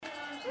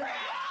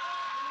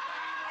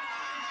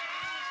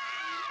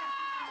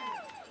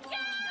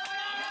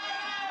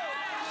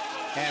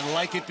And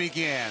like it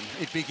began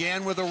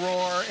with a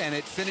roar, and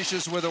it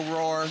finishes with a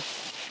roar.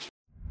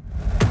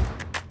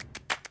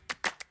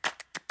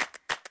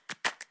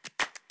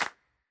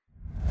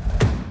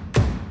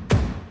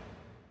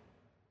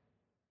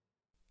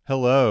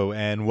 Hello,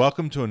 and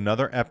welcome to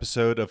another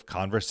episode of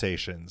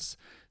Conversations.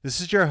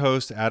 This is your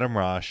host, Adam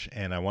Rosh,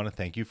 and I want to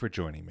thank you for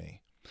joining me.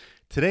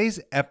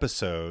 Today's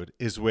episode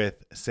is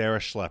with Sarah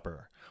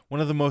Schlepper, one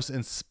of the most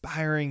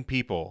inspiring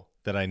people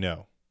that I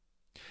know.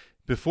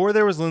 Before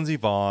there was Lindsey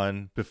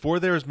Vonn, before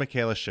there was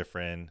Mikaela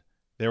Shiffrin,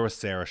 there was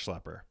Sarah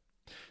Schlepper.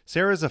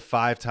 Sarah is a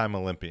 5-time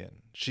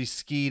Olympian. She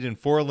skied in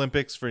 4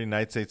 Olympics for the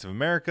United States of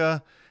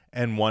America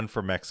and 1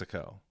 for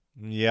Mexico.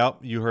 Yep,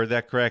 you heard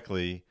that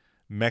correctly.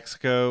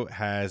 Mexico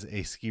has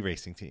a ski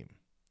racing team.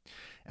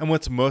 And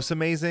what's most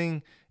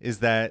amazing is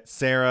that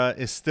Sarah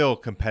is still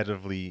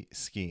competitively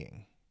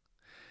skiing.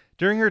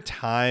 During her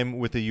time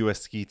with the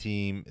U.S. ski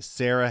team,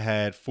 Sarah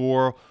had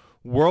 4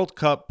 World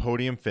Cup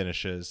podium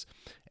finishes,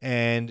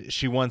 and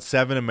she won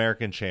 7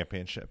 American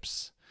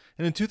championships.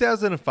 And in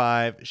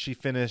 2005, she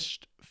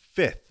finished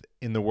 5th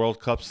in the World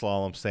Cup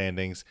slalom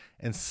standings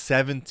and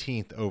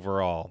 17th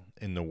overall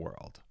in the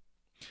world.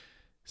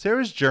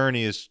 Sarah's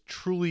journey is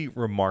truly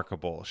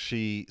remarkable.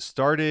 She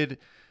started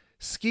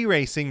ski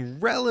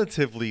racing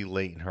relatively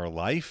late in her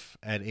life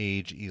at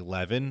age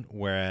 11,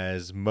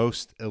 whereas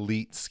most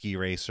elite ski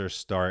racers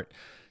start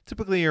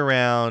typically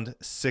around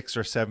 6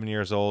 or 7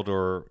 years old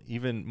or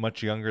even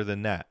much younger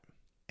than that.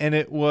 And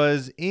it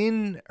was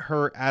in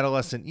her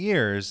adolescent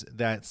years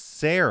that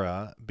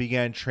Sarah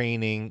began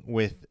training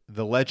with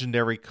the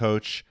legendary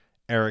coach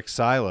Erik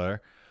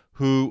Seiler,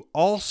 who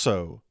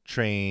also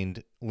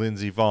trained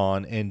Lindsey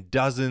Vonn and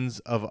dozens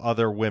of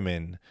other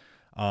women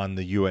on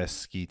the U.S.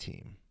 ski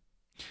team.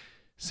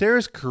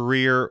 Sarah's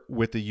career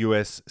with the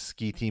U.S.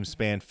 ski team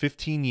spanned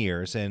 15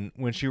 years, and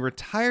when she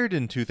retired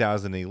in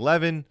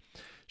 2011,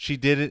 she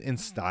did it in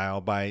style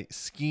by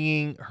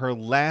skiing her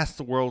last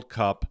World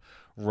Cup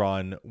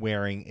run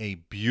wearing a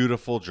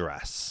beautiful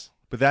dress.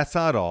 But that's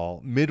not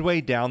all.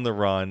 Midway down the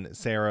run,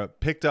 Sarah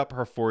picked up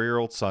her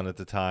 4-year-old son at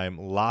the time,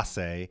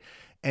 Lasse,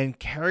 and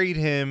carried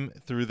him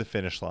through the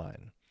finish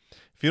line.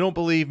 If you don't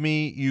believe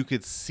me, you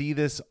could see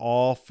this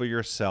all for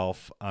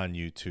yourself on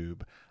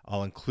YouTube.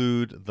 I'll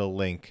include the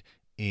link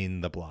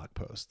in the blog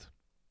post.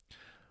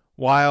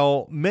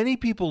 While many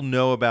people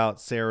know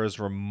about Sarah's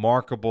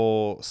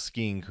remarkable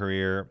skiing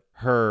career,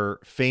 her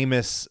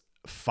famous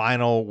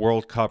final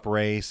World Cup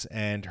race,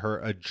 and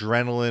her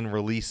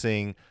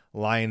adrenaline-releasing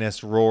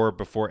lioness roar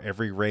before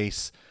every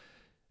race,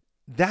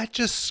 that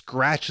just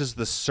scratches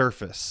the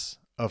surface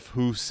of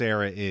who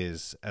Sarah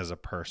is as a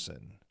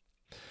person.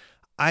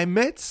 I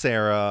met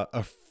Sarah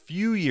a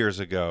few years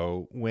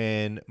ago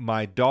when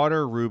my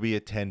daughter Ruby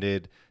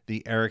attended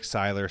the Erik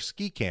Seiler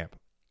ski camp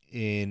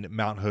in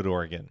Mount Hood,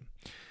 Oregon.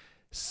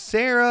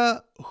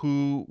 Sarah,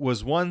 who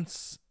was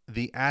once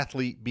the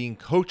athlete being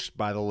coached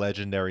by the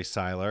legendary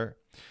Seiler,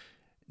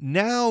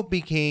 now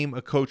became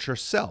a coach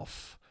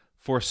herself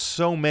for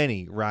so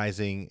many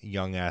rising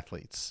young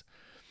athletes.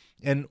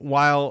 And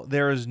while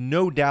there is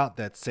no doubt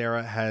that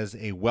Sarah has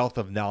a wealth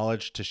of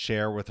knowledge to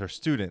share with her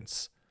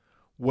students,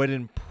 what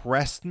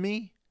impressed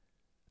me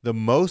the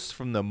most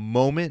from the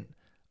moment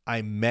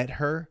I met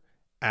her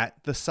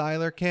at the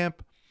Seiler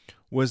camp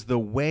was the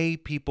way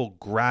people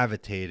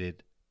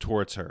gravitated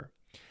towards her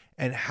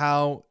and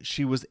how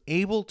she was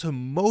able to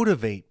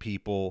motivate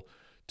people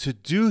to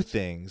do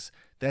things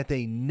that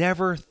they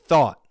never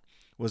thought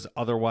was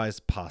otherwise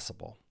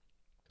possible.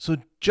 So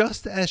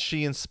just as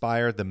she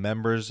inspired the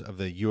members of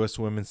the U.S.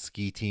 women's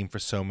ski team for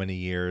so many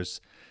years,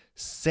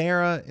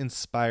 Sarah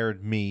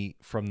inspired me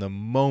from the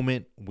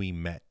moment we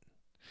met.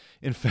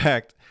 In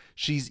fact,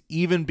 she's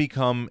even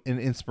become an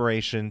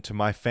inspiration to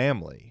my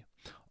family.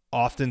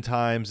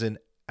 Oftentimes in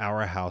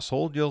our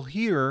household, you'll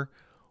hear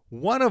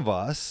one of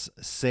us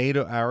say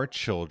to our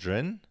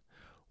children,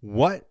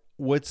 "What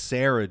would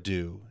Sarah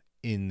do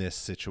in this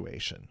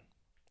situation?"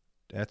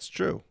 That's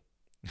true.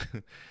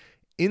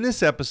 In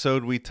this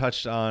episode, we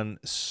touched on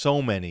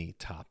so many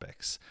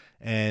topics,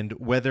 and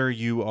whether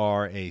you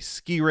are a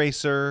ski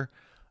racer,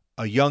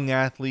 a young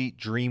athlete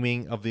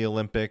dreaming of the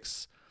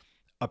Olympics,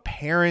 a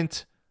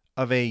parent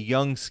of a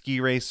young ski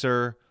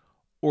racer,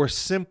 or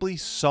simply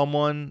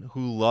someone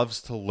who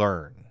loves to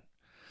learn,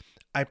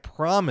 I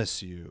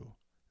promise you,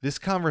 this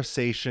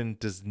conversation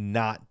does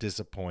not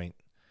disappoint,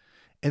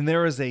 and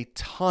there is a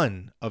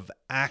ton of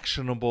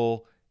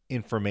actionable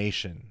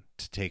information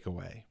to take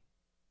away.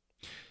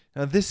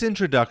 Now, this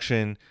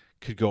introduction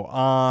could go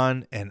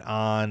on and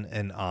on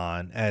and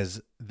on, as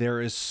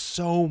there is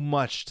so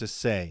much to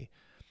say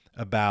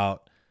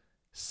about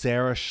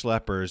Sarah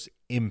Schlepper's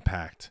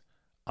impact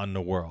on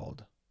the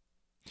world.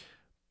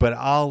 But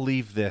I'll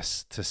leave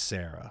this to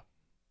Sarah.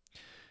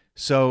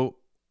 So,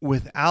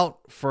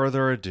 without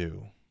further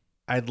ado,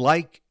 I'd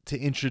like to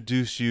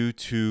introduce you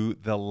to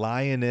the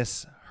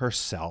lioness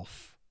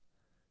herself,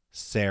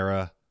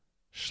 Sarah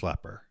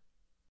Schlepper.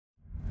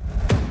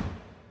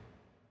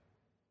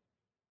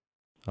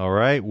 All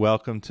right,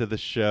 welcome to the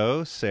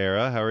show,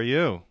 Sarah. How are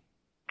you?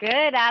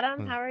 Good,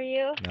 Adam. How are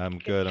you? I'm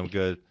good. I'm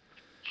good.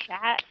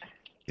 Chat.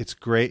 It's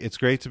great. It's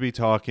great to be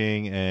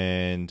talking,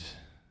 and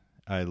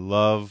I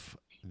love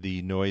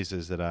the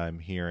noises that I'm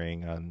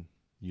hearing on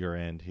your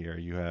end here.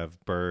 You have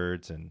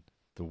birds and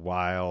the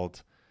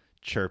wild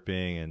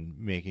chirping and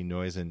making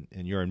noise, and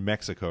you're in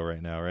Mexico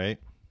right now, right?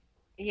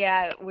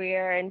 Yeah,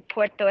 we're in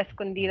Puerto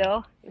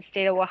Escondido, the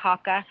state of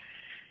Oaxaca.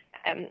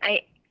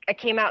 I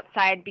came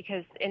outside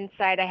because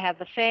inside I have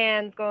the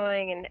fans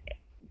going, and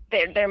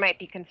there might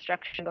be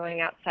construction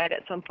going outside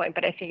at some point.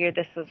 But I figured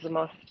this was the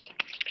most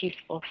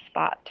peaceful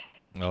spot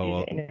to Oh, do well,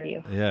 the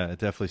interview. yeah, it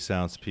definitely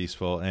sounds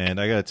peaceful. And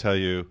I got to tell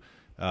you,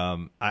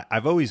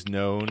 I've always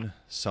known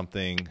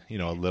something,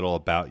 a little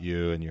about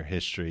you and your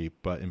history,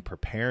 but in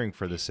preparing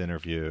for this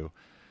interview,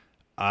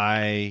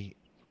 I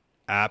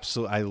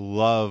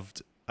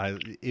loved.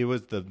 It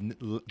was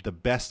the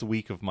best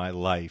week of my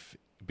life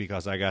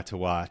because I got to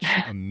watch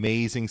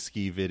amazing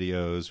ski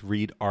videos,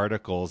 read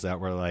articles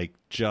that were like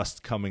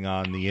just coming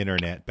on the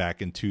internet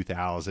back in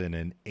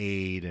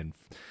 2008, and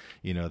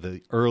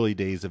the early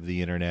days of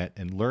the internet,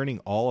 and learning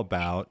all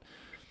about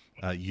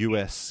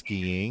U.S.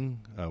 skiing,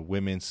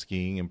 women's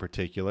skiing in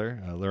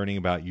particular, learning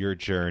about your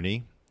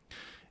journey.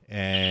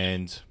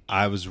 And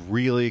I was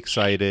really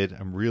excited.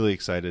 I'm really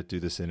excited to do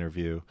this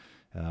interview.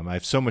 I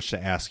have so much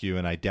to ask you,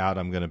 and I doubt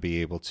I'm going to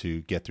be able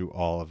to get through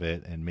all of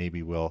it, and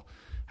maybe we'll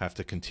have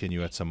to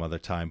continue at some other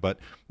time. But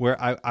where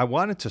I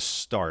wanted to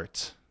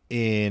start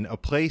in a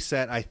place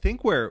that I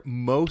think where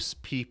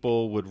most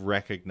people would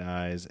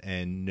recognize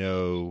and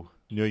know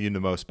you the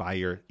most by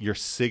your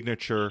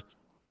signature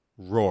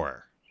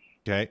roar.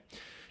 Okay.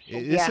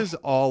 This is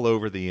all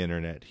over the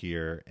internet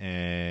here.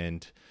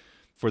 And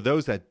for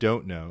those that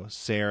don't know,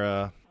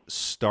 Sarah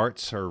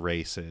starts her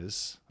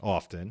races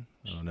often.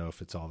 I don't know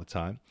if it's all the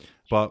time,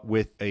 but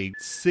with a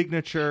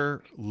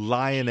signature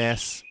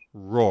lioness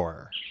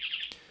roar.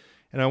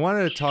 And I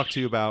wanted to talk to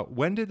you about,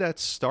 when did that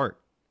start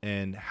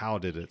and how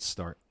did it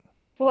start?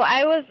 Well,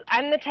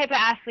 I'm the type of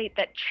athlete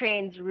that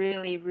trains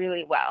really,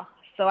 really well.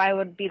 So I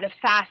would be the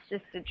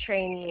fastest at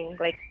training,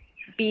 like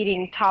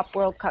beating top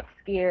World Cup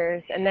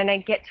skiers. And then I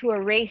get to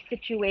a race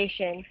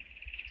situation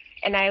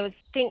and I would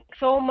think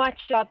so much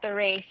about the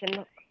race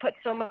and put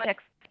so much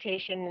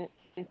expectation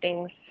in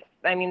things.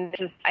 I mean,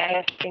 I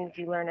have things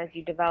you learn as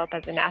you develop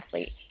as an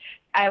athlete.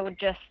 I would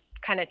just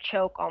kind of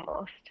choke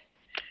almost.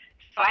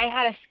 So I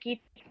had a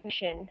ski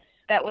technician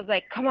that was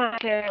like, come on,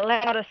 Sarah,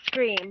 let out a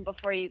scream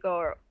before you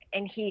go.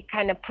 And he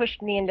kind of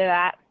pushed me into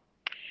that.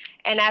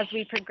 And as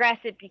we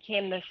progressed, it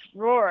became this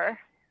roar.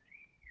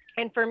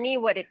 And for me,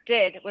 what it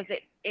did was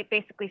it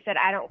basically said,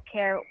 I don't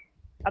care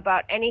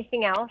about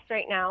anything else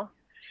right now.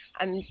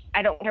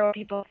 I don't care what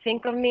people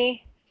think of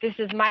me. This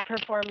is my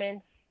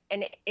performance.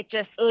 And it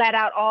just let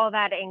out all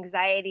that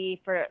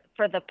anxiety for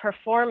the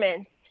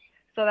performance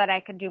so that I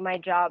could do my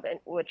job,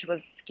 which was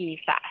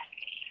ski fast.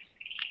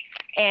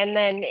 And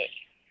then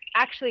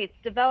it's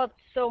developed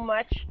so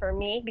much for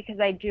me because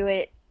I do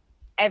it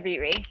every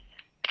race.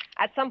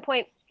 At some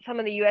point, some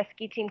of the U.S.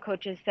 ski team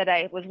coaches said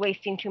I was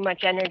wasting too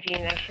much energy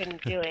and I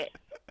shouldn't do it.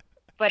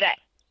 But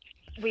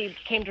we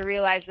came to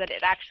realize that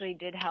it actually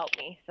did help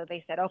me. So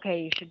they said,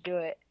 okay, you should do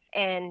it.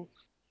 And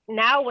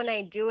now when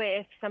I do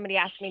it, if somebody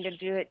asks me to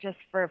do it just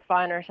for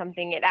fun or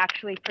something, it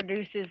actually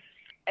produces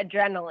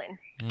adrenaline.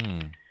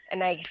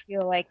 And I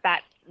feel like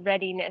that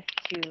readiness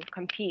to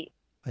compete.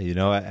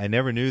 I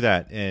never knew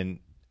that, and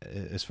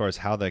as far as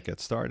how that got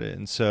started.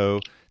 And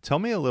so tell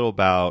me a little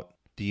about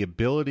the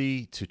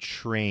ability to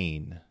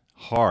train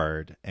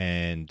hard.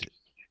 And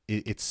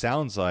it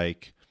sounds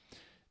like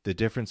the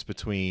difference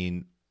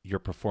between your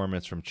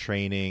performance from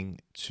training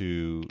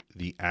to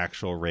the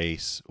actual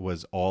race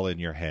was all in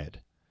your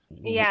head.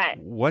 Yeah.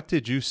 What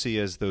did you see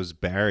as those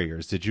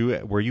barriers?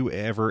 Were you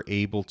ever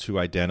able to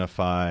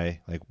identify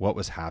like what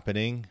was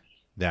happening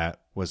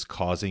that was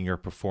causing your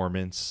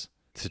performance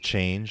to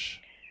change?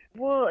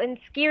 Well, in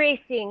ski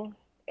racing,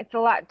 it's a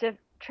lot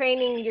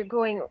training. You're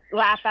going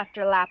lap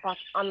after lap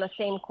on the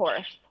same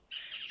course.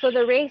 So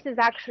the race is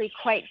actually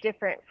quite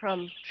different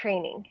from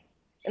training,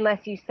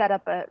 unless you set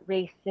up a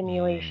race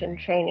simulation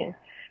training.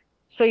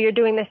 So you're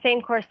doing the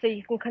same course, so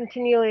you can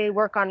continually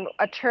work on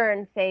a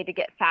turn, say, to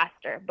get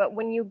faster. But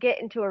when you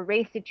get into a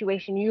race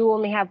situation, you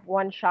only have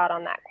one shot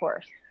on that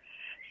course.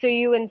 So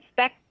you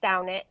inspect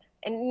down it.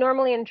 And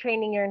normally in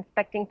training, you're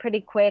inspecting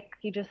pretty quick.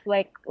 You just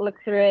look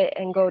through it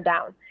and go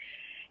down.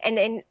 And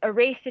in a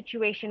race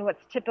situation, what's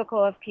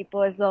typical of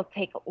people is they'll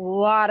take a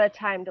lot of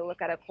time to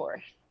look at a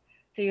course.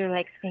 So you're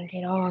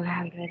thinking, oh,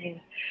 God.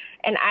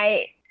 And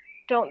I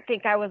don't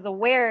think I was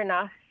aware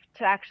enough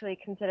to actually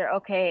consider,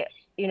 okay,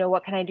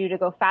 what can I do to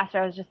go faster?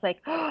 I was just like,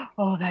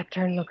 oh, that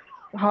turn looks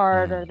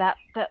hard, or that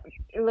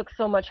it looks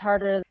so much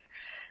harder.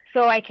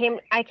 So I came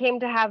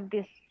to have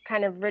this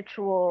kind of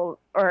ritual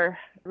or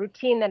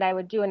routine that I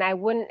would do, and I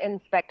wouldn't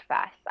inspect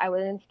fast. I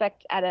would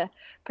inspect at a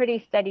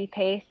pretty steady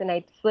pace, and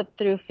I'd slip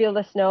through, feel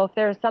the snow. If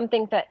there was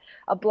something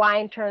a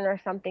blind turn or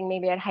something,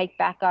 maybe I'd hike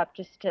back up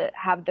just to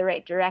have the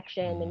right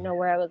direction and know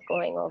where I was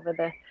going over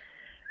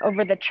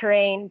the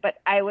terrain. But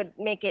I would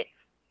make it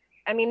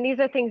I mean, these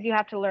are things you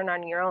have to learn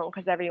on your own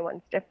because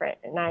everyone's different.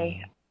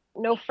 And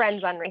no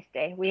friends on race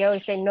day. We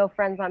always say no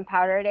friends on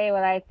powder day.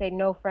 Well, I'd say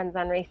no friends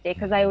on race day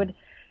because I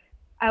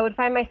would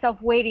find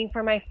myself waiting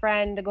for my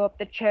friend to go up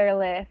the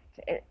chairlift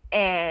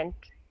and,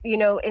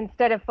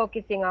 instead of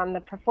focusing on the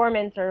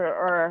performance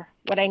or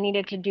what I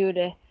needed to do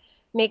to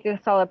make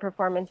a solid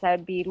performance, I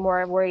would be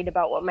more worried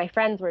about what my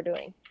friends were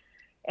doing.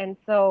 And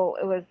so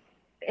it was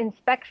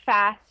inspect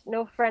fast,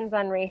 no friends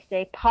on race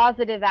day,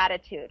 positive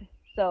attitude.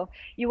 So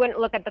you wouldn't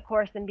look at the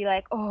course and be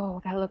like,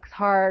 oh, that looks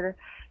hard.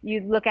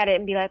 You'd look at it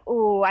and be like,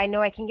 oh, I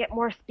know I can get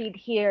more speed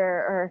here,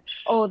 or,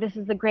 oh, this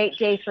is a great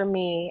day for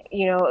me.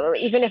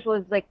 Even if it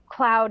was like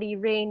cloudy,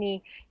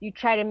 rainy, you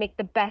try to make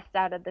the best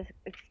out of this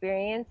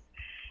experience.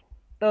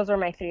 Those were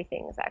my 3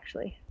 things,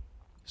 actually.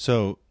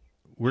 So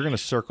we're going to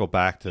circle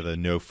back to the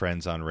no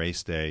friends on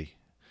race day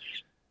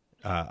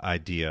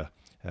idea,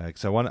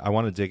 because I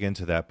want to dig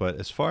into that. But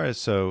as far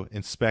as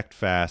inspect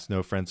fast,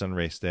 no friends on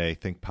race day,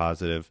 think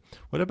positive.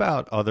 What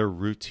about other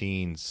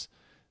routines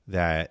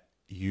that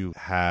you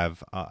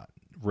have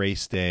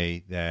race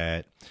day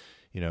that,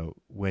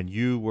 when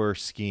you were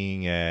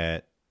skiing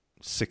at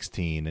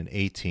 16 and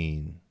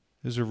 18,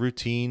 is a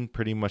routine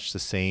pretty much the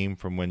same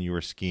from when you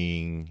were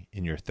skiing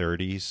in your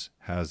 30s?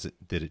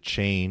 Did it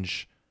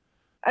change?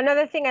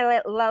 Another thing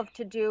I love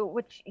to do,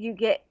 which you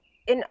get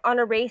on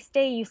a race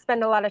day, you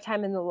spend a lot of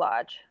time in the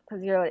lodge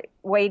because you're like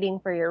waiting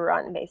for your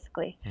run,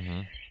 basically.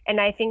 Mm-hmm.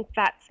 And I think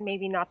that's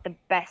maybe not the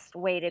best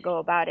way to go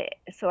about it.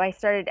 So I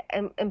started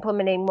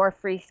implementing more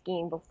free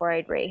skiing before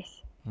I'd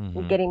race,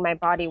 and getting my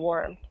body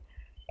warmed.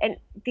 And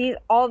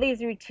all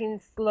these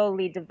routines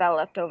slowly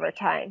developed over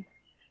time.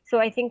 So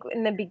I think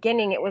in the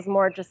beginning, it was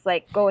more just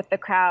like go with the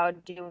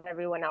crowd, do what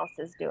everyone else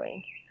is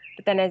doing.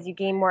 But then as you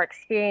gain more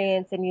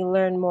experience and you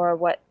learn more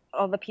what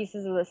all the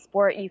pieces of the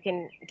sport, you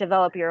can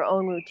develop your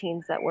own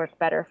routines that work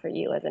better for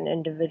you as an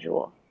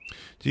individual.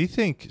 Do you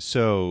think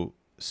so?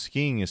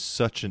 Skiing is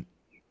such an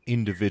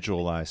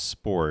individualized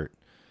sport,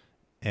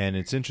 and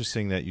it's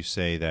interesting that you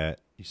said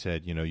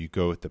you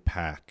go with the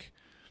pack,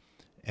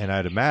 and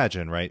I'd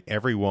imagine, right,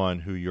 everyone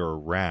who you're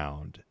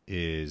around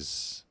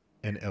is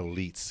an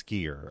elite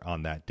skier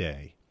on that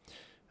day.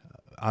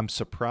 I'm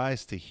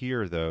surprised to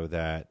hear, though,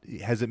 that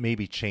has it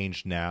maybe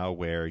changed now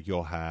where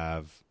you'll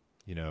have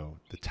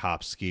the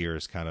top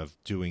skiers kind of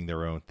doing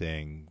their own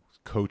thing,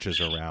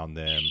 coaches around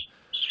them,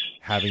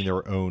 having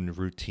their own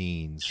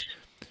routines,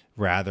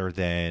 rather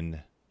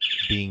than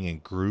being in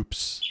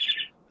groups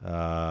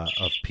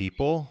of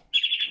people?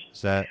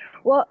 Is that?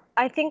 Well,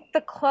 I think the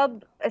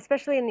club,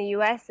 especially in the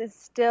U.S., is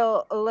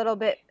still a little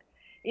bit,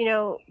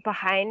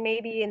 behind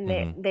maybe, and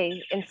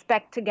they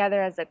inspect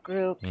together as a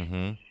group,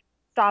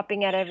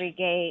 stopping at every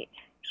gate.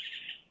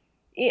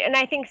 And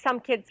I think some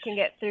kids can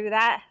get through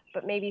that,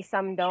 but maybe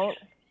some don't.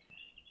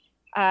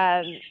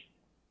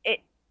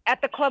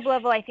 At the club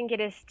level, I think it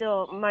is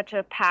still much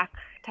a pack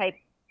type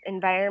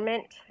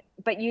environment,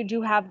 but you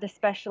do have the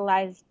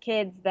specialized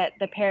kids that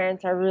the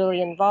parents are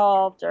really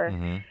involved,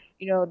 or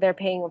they're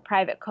paying a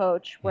private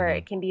coach where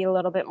it can be a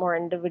little bit more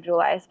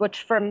individualized,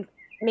 which from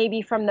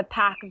the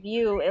pack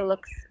view, it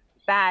looks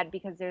bad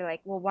because they're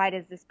like, well, why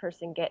does this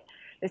person get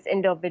this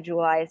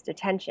individualized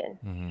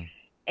attention?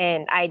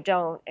 And I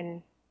don't,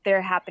 and they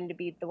happen to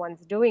be the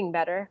ones doing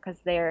better because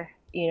they're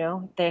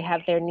they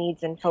have their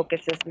needs and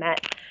focuses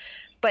met.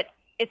 But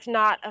it's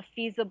not a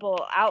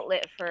feasible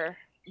outlet for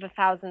the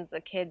thousands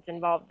of kids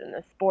involved in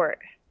the sport.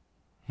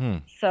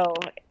 So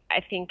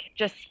I think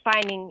just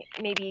finding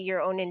maybe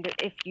your own,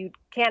 if you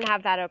can't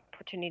have that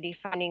opportunity,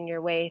 finding your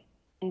way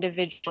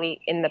individually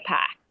in the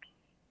pack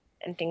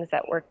and things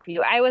that work for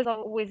you. I was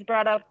always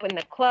brought up in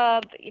the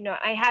club.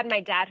 I had my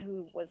dad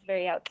who was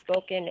very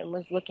outspoken and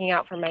was looking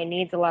out for my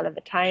needs a lot of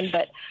the time,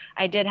 but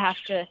I did have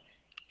to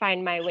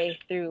find my way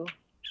through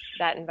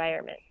that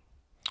environment.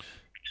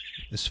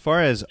 As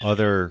far as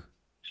other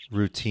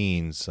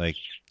routines, like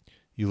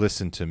you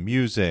listen to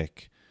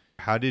music,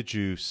 how did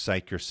you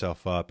psych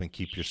yourself up and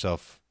keep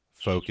yourself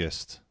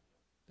focused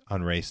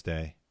on race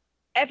day?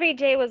 Every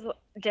day was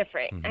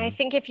different. And I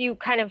think if you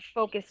kind of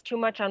focus too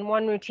much on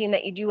one routine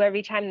that you do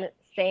every time the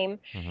same,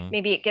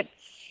 maybe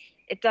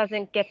it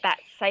doesn't get that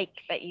psych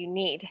that you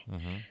need.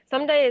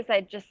 Some days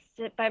I just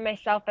sit by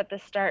myself at the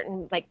start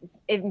and like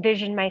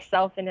envision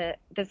myself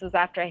this was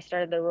after I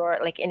started the roar,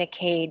 like in a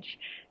cage.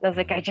 And I was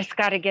like, I just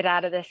got to get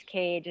out of this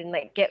cage and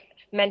like get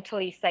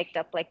mentally psyched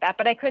up like that.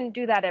 But I couldn't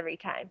do that every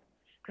time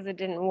because it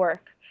didn't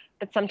work.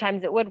 But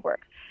sometimes it would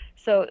work.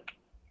 So,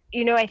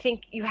 I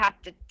think you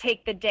have to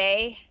take the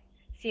day,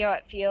 see how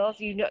it feels.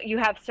 You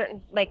have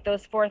certain, like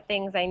those 4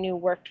 things I knew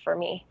worked for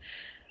me.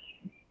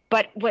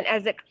 But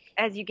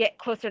as you get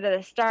closer to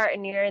the start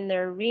and you're in the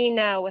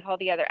arena with all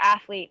the other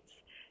athletes,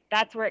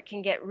 that's where it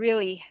can get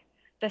really,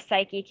 the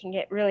psyche can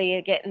get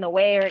in the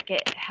way, or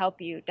help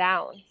you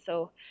down.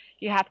 So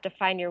you have to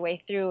find your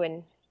way through.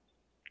 And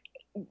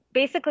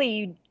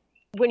basically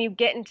when you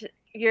get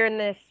you're in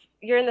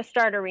the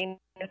start arena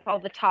with all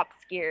the top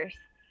skiers.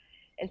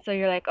 And so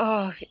you're like,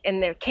 oh,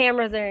 and the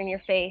cameras are in your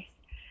face.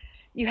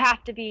 You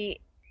have to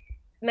be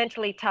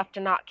mentally tough to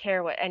not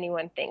care what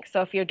anyone thinks.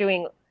 So if you're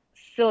doing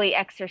silly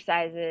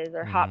exercises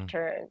or hop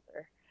turns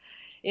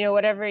or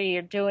whatever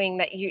you're doing,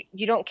 that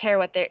you don't care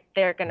what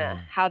they're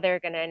gonna how they're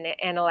gonna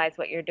analyze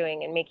what you're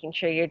doing, and making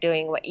sure you're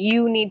doing what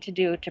you need to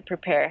do to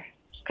prepare,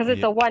 because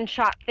it's a one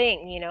shot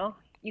thing.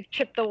 You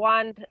trip the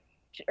wand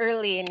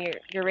early and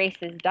your race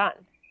is done.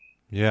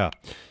 Yeah.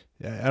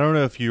 I don't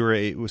know if you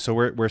were so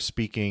we're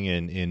speaking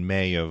in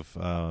May of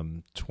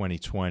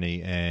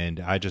 2020, and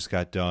I just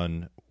got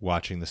done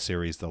watching the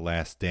series The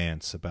Last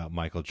Dance about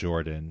Michael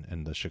Jordan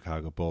and the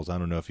Chicago Bulls. I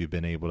don't know if you've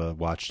been able to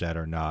watch that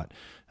or not.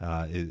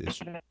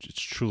 It's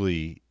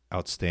truly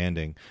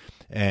outstanding.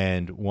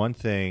 And one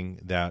thing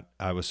that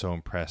I was so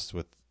impressed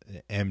with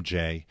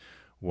MJ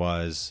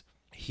was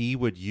he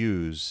would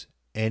use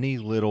any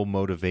little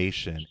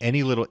motivation,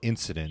 any little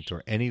incident,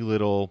 or any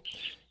little,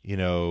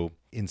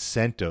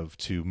 incentive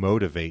to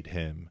motivate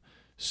him.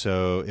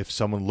 So if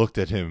someone looked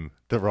at him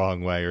the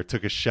wrong way or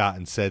took a shot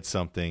and said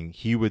something,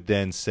 he would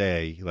then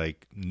say,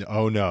 like,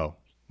 oh no,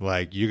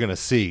 like, you're going to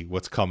see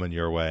what's coming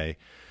your way.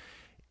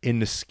 In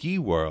the ski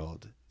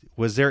world,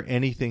 was there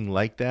anything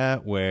like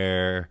that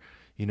where,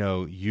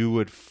 you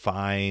would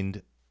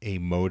find a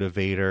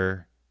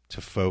motivator to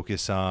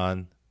focus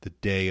on the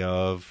day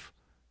of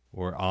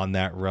or on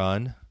that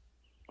run?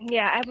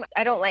 Yeah,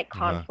 I don't like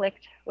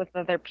conflict with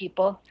other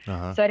people,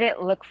 so I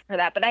didn't look for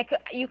that. But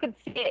you could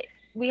see it.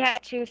 We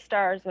had two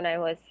stars when I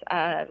was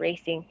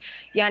racing,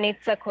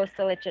 Janica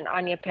Kostelic and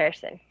Anya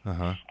Persson.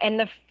 And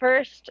the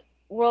first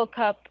World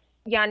Cup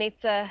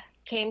Janica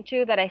came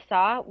to that I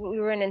saw, we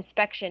were in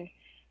inspection,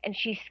 and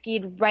she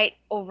skied right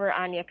over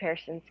Anya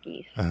Persson's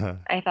skis.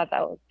 I thought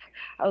I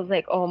was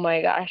like, oh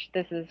my gosh,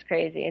 this is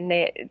crazy. And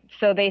they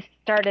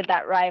started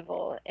that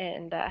rival,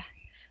 and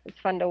it's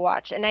fun to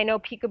watch. And I know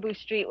Peekaboo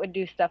Street would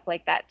do stuff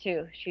like that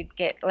too. She'd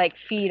get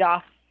feed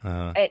off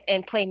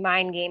and play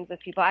mind games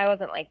with people. I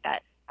wasn't like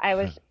that. I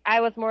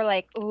was more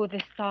like, ooh,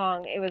 this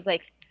song. It was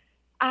like,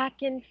 I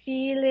can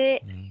feel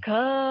it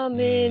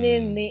coming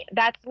in the.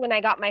 That's when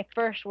I got my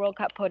first World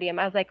Cup podium.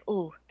 I was like,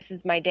 ooh, this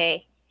is my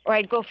day. Or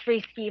I'd go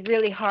free ski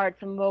really hard,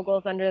 some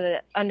moguls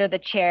under the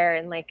chair,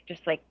 and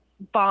just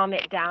bomb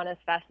it down as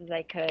fast as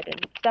I could,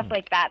 and stuff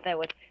like that.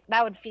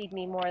 That would feed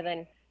me more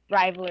than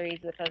rivalries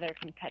with other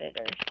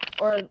competitors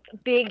or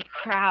big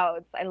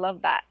crowds. I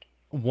love that.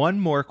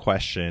 One more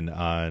question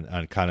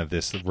on kind of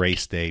this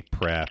race day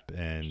prep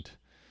and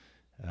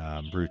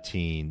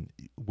routine.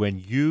 When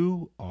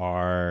you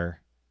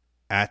are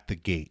at the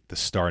gate, the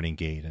starting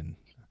gate, and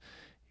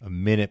a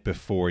minute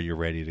before you're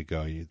ready to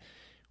go,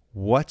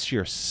 what's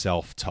your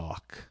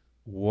self-talk?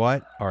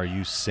 What are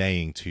you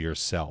saying to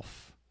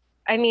yourself?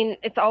 I mean,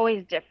 it's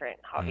always different,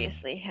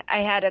 obviously. I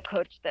had a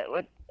coach that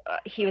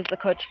he was the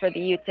coach for the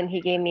youths, and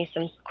he gave me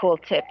some cool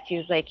tips. He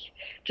was like,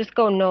 just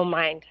go no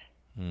mind.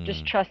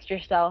 Just trust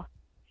yourself.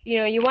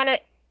 You want to,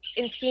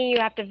 in skiing, you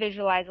have to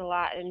visualize a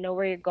lot and know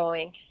where you're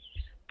going.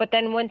 But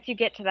then once you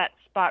get to that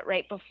spot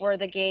right before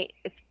the gate,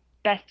 it's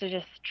best to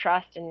just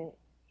trust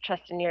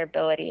in your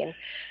ability. And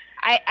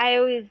I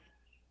always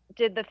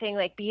did the thing,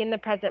 be in the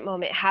present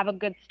moment, have a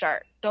good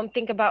start. Don't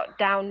think about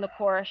down the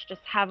course,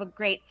 just have a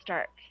great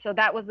start. So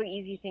that was the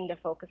easy thing to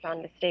focus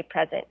on, to stay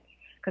present,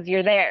 because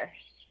you're there.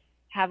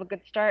 Have a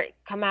good start,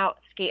 come out,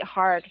 skate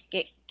hard,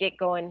 get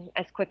going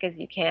as quick as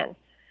you can.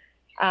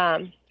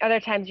 Other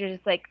times you're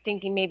just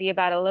thinking maybe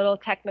about a little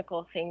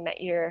technical thing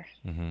that you're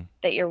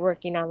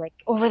working on,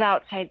 over the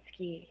outside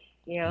ski,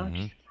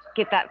 just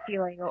get that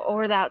feeling,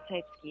 over the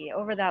outside ski,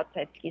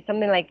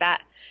 something like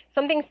that.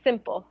 Something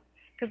simple,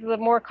 because the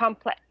more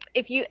complex,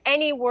 if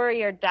any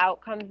worry or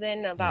doubt comes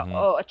in about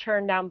a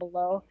turn down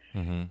below,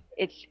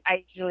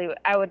 I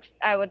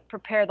would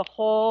prepare the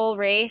whole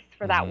race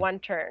for that one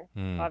turn.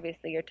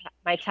 Obviously,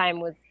 my time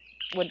would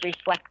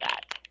reflect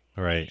that.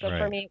 Right. So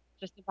for me,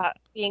 it's just about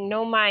being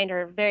no mind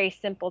or very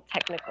simple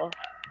technical.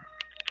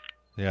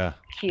 Yeah.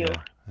 Cue.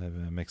 Yeah,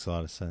 that makes a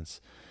lot of sense.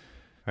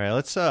 All right,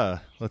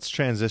 let's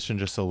transition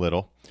just a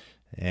little,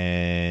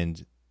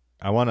 and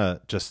I want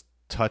to just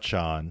touch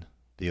on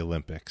the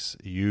Olympics.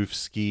 You've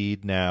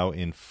skied now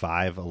in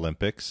 5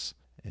 Olympics,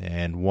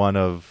 and one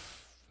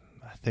of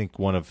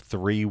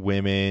 3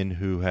 women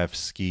who have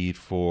skied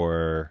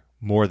for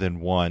more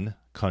than one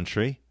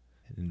country.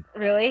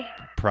 Really?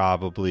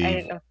 Probably. I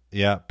didn't know.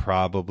 Yeah,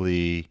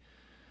 probably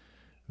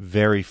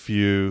very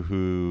few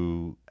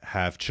who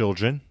have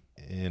children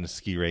in a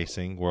ski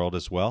racing world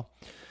as well.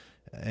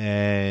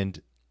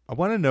 And I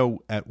want to know,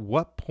 at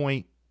what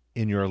point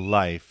in your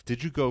life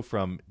did you go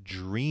from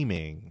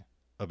dreaming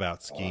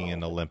about skiing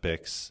in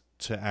Olympics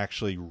to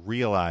actually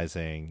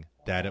realizing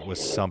that it was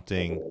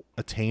something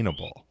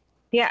attainable?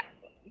 Yeah.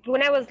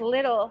 When I was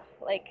little,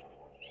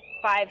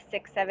 5,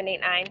 6, 7,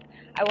 8, 9,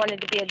 I wanted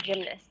to be a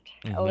gymnast,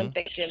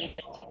 Olympic gymnast.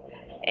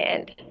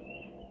 And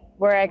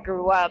where I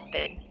grew up,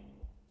 and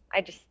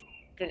I just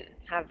didn't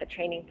have the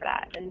training for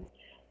that. And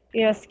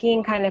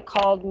skiing kind of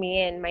called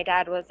me in. My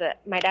dad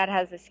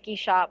has a ski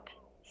shop,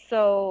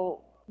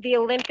 so the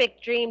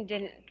Olympic dream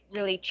didn't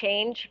really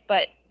change,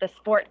 but the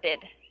sport did,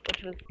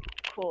 which was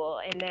cool.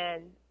 And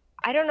then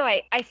I don't know.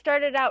 I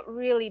started out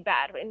really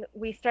bad. And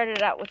we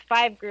started out with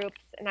 5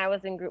 groups, and I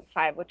was in group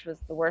 5, which was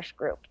the worst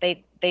group.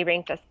 They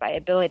ranked us by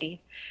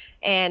ability.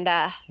 And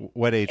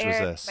What age was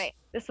Eric, this?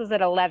 this was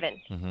at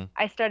 11. Mm-hmm.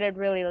 I started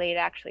really late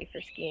actually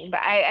for skiing,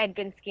 but I'd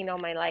been skiing all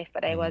my life,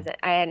 but Mm-hmm.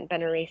 I hadn't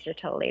been a racer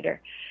till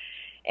later.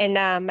 And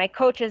my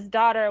coach's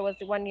daughter was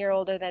 1 year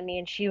older than me,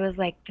 and she was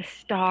like the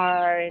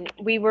star, and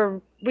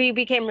we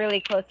became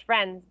really close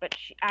friends. But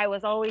I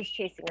was always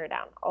chasing her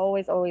down,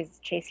 always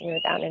chasing her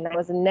down, and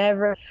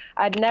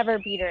I'd never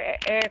beat her.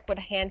 Eric would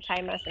hand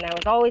time us, and I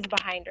was always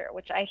behind her,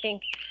 which I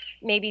think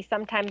maybe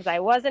sometimes I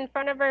was in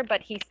front of her,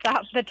 but he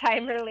stopped the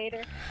timer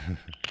later.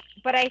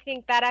 But I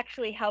think that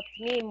actually helped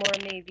me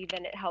more maybe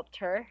than it helped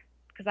her,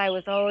 because I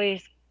was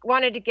always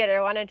wanted to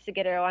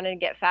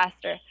get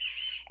faster.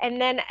 And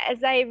then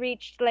as I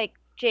reached like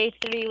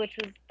J3, which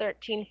was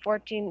 13,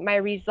 14, my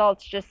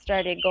results just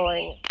started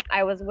going.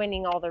 I was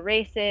winning all the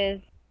races,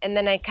 and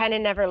then I kind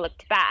of never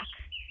looked back.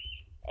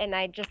 And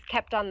I just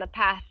kept on the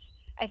path.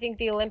 I think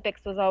the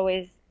Olympics was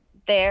always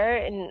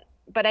there,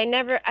 but I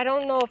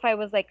don't know if I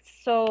was like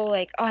so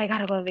like, oh, I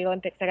gotta go to the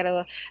Olympics, I gotta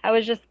go. I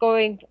was just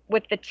going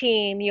with the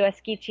team, US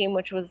ski team,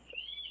 which was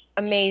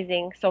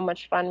amazing, so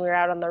much fun. We were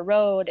out on the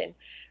road and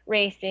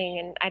racing,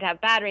 and I'd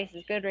have bad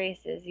races, good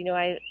races,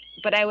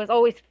 but I was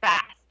always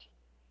fast.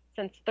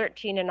 Since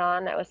 13 and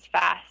on, I was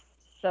fast.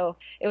 So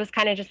it was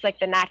kind of just like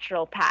the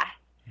natural path.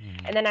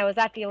 And then I was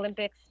at the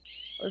Olympics.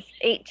 I was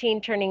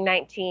 18 turning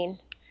 19.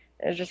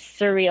 It was just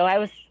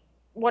surreal.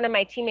 One of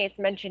my teammates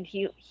mentioned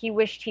he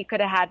wished he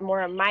could have had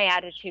more of my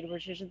attitude,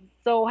 which is just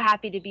so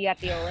happy to be at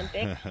the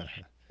Olympics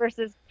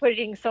versus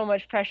putting so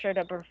much pressure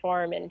to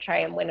perform and try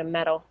and win a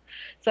medal.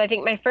 So I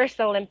think my first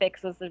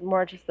Olympics was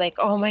more just like,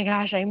 oh my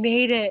gosh, I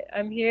made it.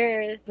 I'm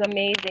here. It's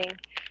amazing.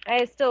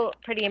 I was still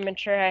pretty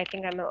immature. I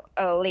think I'm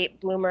a late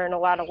bloomer in a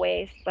lot of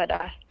ways, but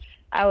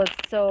I was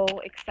so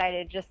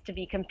excited just to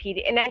be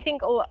competing. And I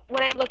think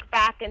when I look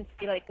back and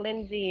see like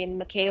Lindsay and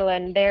Michaela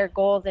and their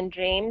goals and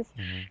dreams,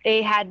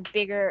 they had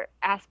bigger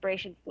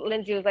aspirations.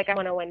 Lindsay was like, I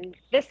want to win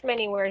this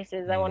many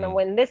races. I want to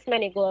win this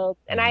many globes.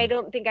 And I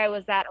don't think I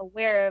was that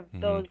aware of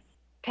those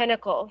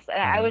pinnacles.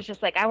 I was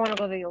just like, I want to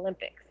go to the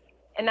Olympics.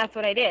 And that's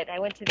what I did. I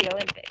went to the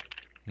Olympics.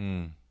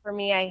 For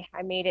me, I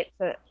made it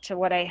to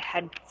what I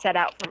had set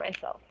out for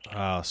myself.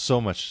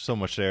 So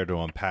much there to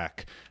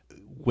unpack.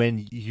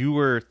 When you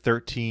were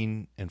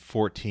 13 and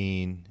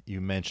 14, you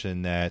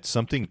mentioned that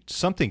something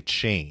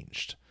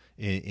changed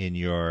in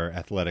your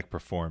athletic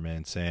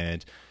performance,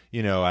 and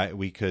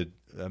we could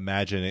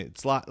imagine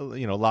it's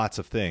lots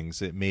of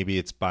things. Maybe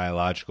it's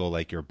biological,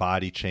 like your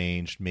body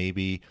changed,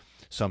 maybe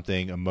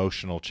something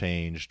emotional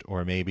changed,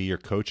 or maybe your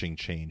coaching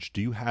changed.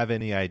 Do you have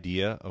any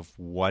idea of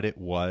what it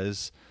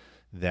was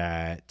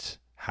that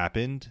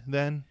happened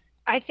then?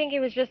 I think it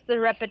was just the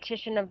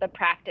repetition of the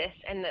practice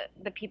and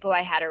the people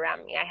I had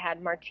around me. I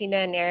had Martina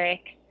and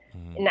Eric,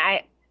 and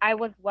I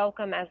was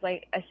welcome as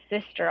like a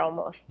sister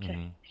almost.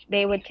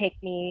 They would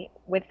take me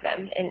with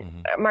them,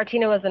 and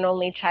Martina was an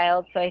only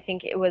child, so I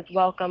think it was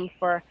welcome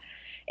for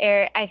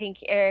Eric. I think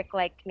Eric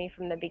liked me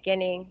from the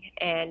beginning,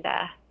 and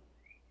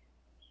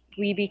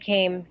we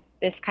became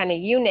this kind of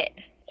unit.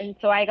 And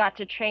so I got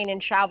to train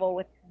and travel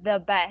with the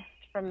best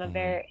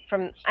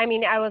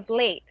I was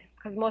late,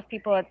 because most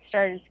people had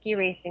started ski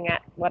racing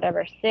at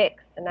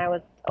 6, and I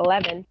was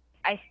 11.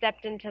 I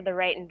stepped into the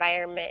right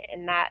environment,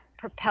 and that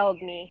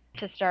propelled me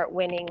to start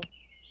winning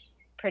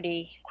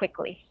pretty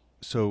quickly.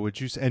 So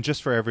would you, and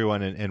just for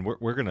everyone, and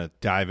we're going to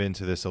dive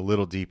into this a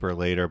little deeper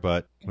later,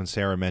 but when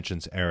Sarah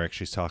mentions Eric,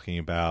 she's talking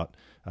about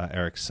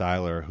Eric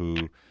Seiler,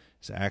 who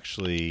is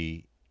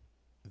actually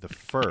the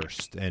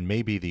first and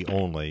maybe the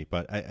only,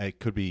 but I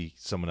could be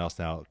someone else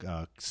now,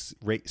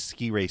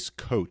 ski race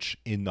coach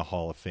in the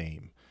Hall of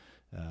Fame.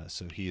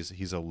 So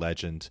he's a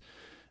legend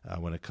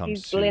when it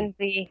comes to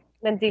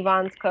Lindsay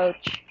Vaughn's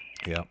coach.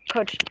 Yeah,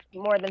 coached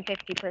more than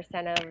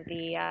 50% of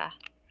the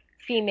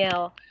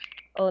female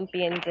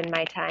Olympians in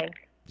my time.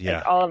 Yeah,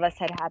 like all of us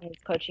had his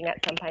coaching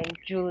at some time.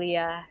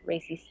 Julia,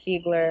 Racy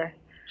Spiegler,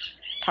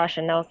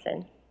 Tasha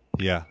Nelson.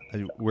 Yeah,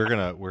 we're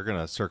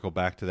gonna circle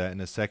back to that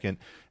in a second.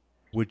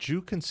 Would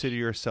you consider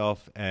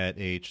yourself at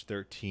age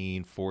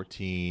 13,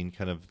 14,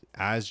 kind of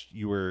as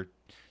you were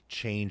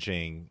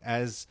changing,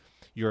 as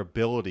your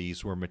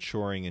abilities were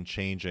maturing and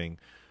changing,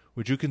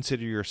 would you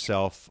consider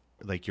yourself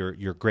like your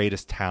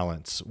greatest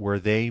talents? Were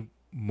they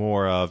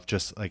more of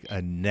just like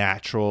a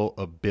natural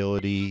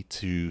ability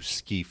to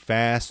ski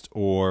fast,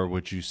 or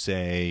would you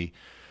say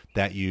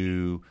that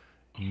you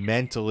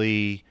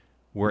mentally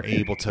were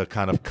able to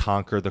kind of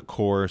conquer the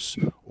course,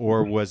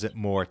 or was it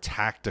more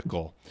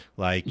tactical?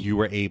 Like you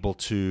were able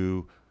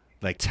to,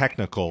 like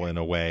technical in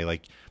a way,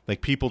 like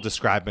people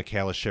describe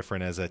Mikaela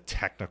Shiffrin as a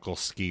technical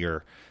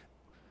skier.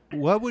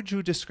 What would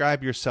you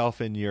describe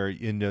yourself in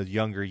the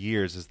younger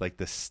years as like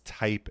this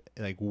type,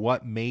 like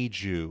what made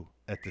you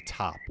at the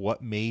top?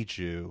 What made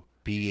you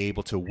be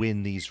able to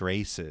win these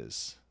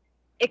races?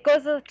 It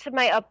goes to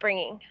my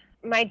upbringing.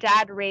 My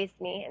dad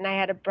raised me, and I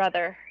had a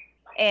brother,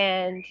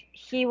 and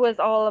he was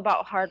all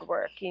about hard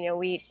work.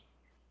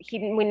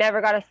 we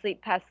never got to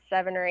sleep past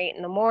 7 or 8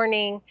 in the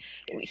morning.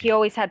 He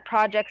always had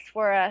projects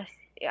for us.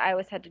 I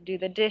always had to do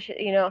the dishes.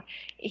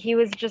 He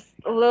was just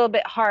a little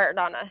bit hard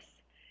on us,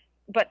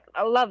 but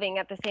loving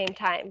at the same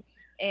time.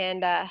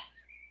 And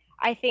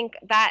I think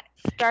that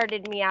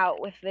started me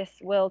out with this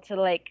will to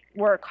like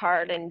work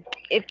hard, and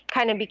it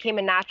kind of became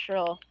a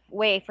natural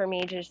way for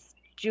me to just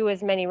do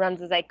as many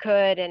runs as I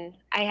could. And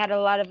I had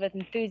a lot of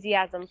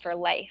enthusiasm for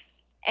life.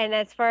 And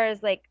as far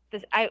as like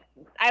this, I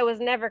was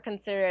never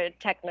considered a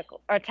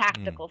technical or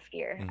tactical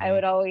skier. Mm-hmm. I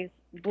would always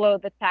blow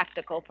the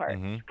tactical part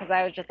Mm-hmm. because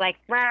I was just like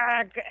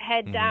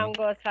head down,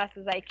 go as fast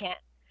as I can.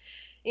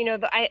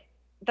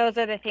 Those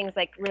are the things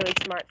like really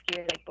smart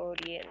skiers like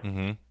Bodie, and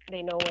Mm-hmm.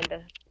 they know when to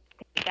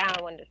take it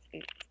down, when to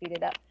speed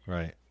it up.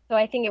 Right. So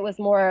I think it was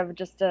more of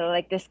just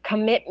like this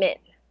commitment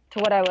to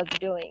what I was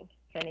doing,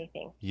 if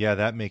anything. Yeah,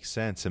 that makes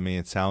sense. I mean,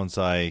 it sounds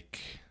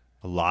like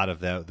a lot of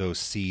those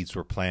seeds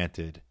were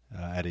planted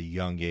at a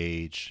young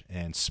age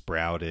and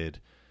sprouted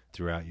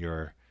throughout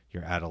your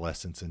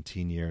adolescence and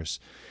teen years.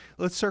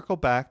 Let's circle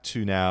back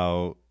to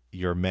now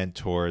your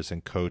mentors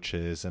and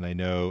coaches. And I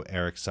know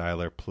Erik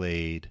Seiler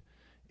played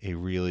a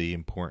really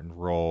important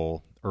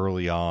role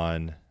early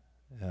on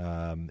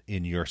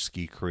in your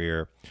ski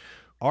career.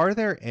 Are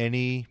there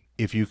any,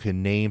 if you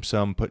can name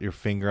some, put your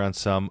finger on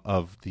some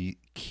of the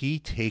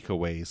key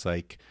takeaways,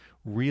 like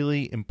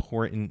really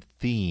important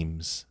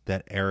themes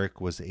that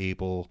Erik was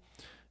able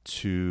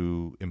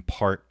to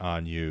impart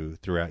on you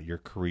throughout your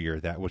career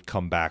that would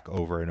come back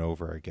over and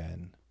over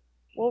again?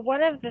 Well,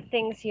 one of the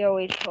things he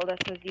always told us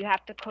was you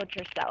have to coach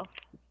yourself.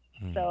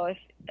 So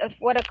if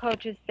what a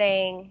coach is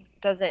saying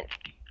doesn't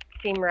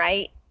seem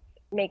right,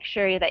 make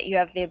sure that you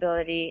have the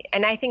ability.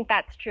 And I think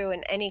that's true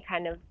in any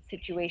kind of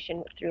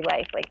situation through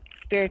life. Like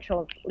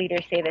spiritual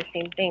leaders say the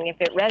same thing. If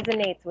it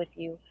resonates with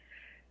you,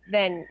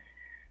 then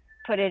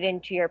put it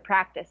into your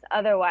practice.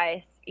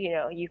 Otherwise,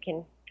 you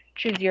can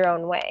choose your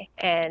own way.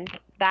 And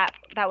that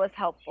was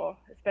helpful,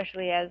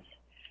 especially as,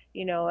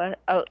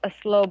 a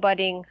slow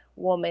budding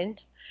woman.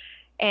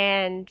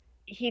 And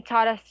he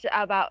taught us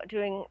about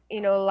doing, a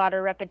lot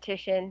of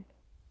repetition,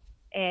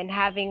 and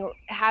having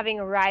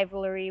a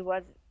rivalry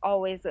was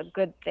always a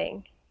good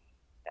thing.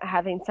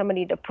 Having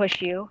somebody to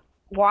push you,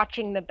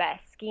 watching the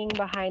best, skiing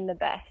behind the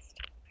best,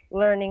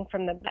 learning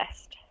from the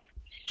best,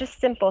 just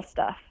simple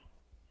stuff.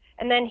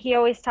 And then he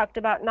always talked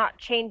about not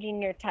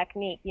changing your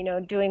technique,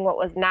 doing what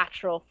was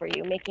natural for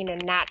you, making a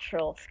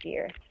natural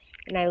skier.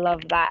 And I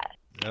love that.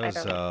 That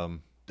was,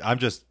 I'm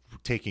just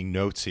taking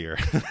notes here.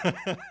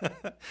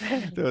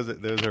 Those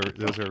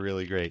are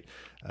really great.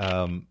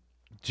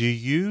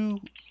 Did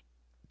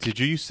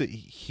you say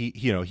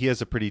he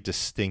has a pretty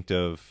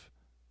distinctive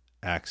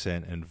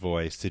accent and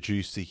voice? Do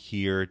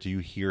you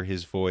hear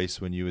his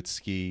voice when you would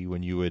ski,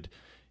 when you would,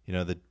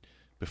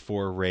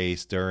 before a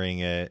race, during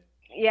it?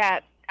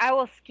 Yeah, I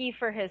will ski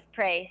for his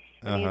praise.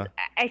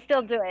 I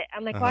still do it.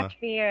 I'm like, watch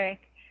me, Erik.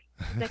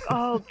 He's like,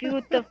 oh,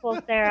 beautiful,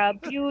 Sarah,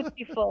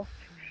 beautiful.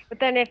 But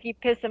then if you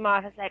piss him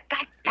off, it's like,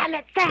 God damn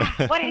it,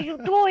 Sarah, what are you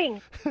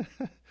doing?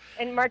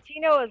 And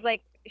Martina was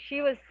like,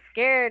 she was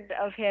scared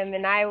of him,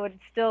 and I was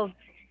the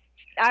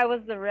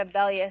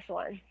rebellious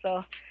one.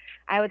 So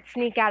I would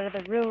sneak out of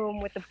the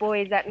room with the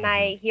boys at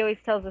night. He always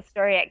tells a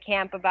story at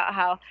camp about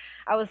how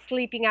I was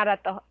sleeping out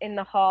in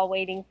the hall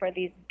waiting for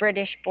these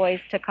British boys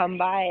to come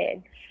by,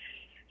 and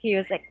he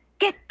was like,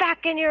 get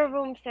back in your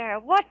room, Sarah.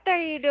 What are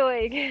you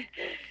doing?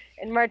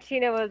 And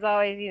Martina was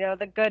always,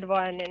 the good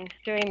one and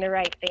doing the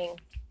right thing.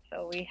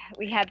 So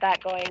we had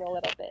that going a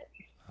little bit.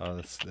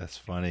 Oh, that's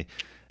funny.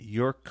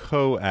 Your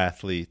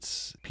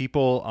co-athletes,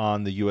 people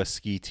on the U.S.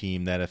 ski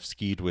team that have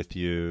skied with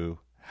you,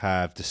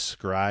 have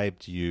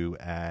described you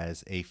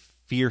as a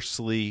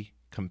fiercely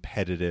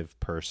competitive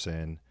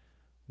person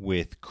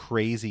with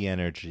crazy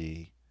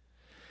energy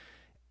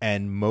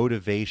and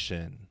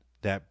motivation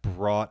that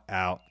brought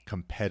out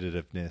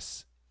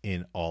competitiveness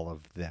in all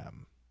of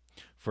them.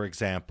 For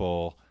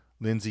example,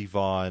 Lindsey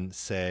Vonn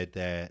said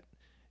that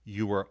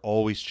you were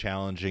always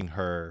challenging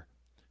her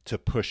to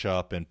push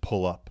up and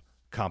pull up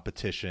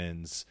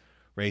competitions.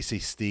 Racy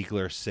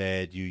Stiegler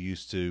said you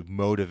used to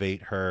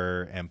motivate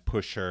her and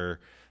push her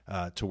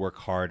to work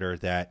harder,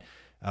 that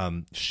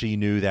she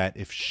knew that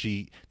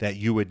that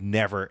you would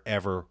never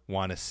ever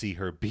want to see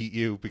her beat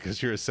you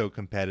because you're so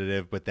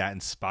competitive, but that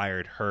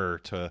inspired her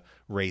to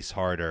race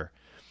harder.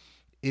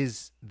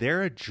 Is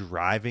there a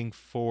driving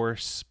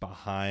force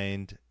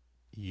behind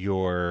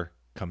your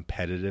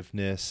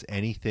competitiveness?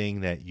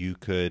 Anything that you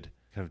could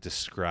kind of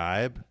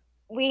describe?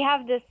 We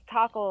have this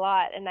talk a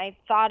lot, and I've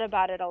thought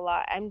about it a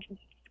lot. I'm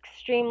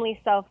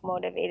extremely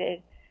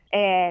self-motivated,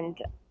 and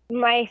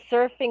my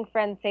surfing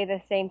friends say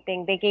the same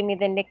thing. They gave me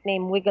the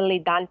nickname Wiggly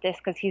Dantes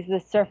because he's the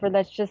surfer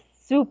that's just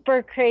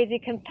super crazy,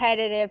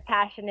 competitive,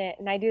 passionate,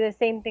 and I do the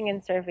same thing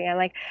in surfing. I'm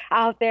like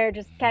out there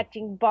just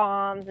catching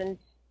bombs and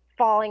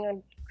falling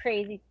on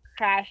crazy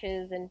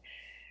crashes, and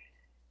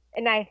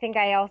I think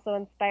I also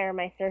inspire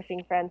my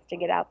surfing friends to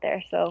get out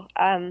there. So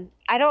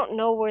I don't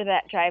know where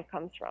that drive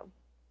comes from.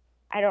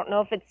 I don't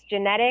know if it's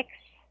genetics.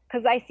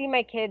 because I see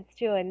my kids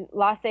too, and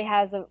Lasse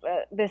has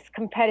this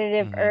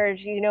competitive urge.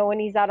 You know, when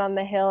he's out on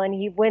the hill and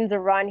he wins a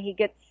run, he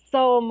gets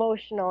so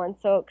emotional and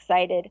so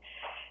excited.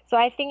 So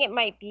I think it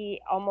might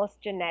be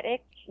almost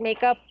genetic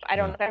makeup. I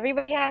don't know if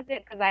everybody has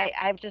it, because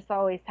I've just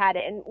always had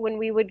it. And when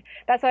we would,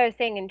 that's what I was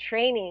saying in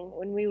training,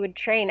 when we would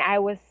train, I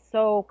was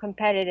so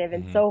competitive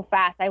and so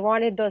fast. I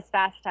wanted those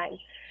fast times.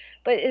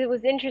 But it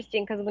was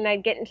interesting because when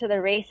I'd get into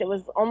the race, it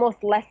was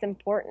almost less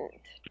important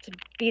to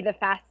be the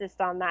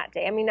fastest on that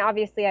day. I mean,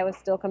 obviously I was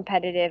still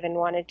competitive and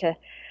wanted to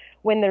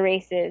win the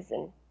races,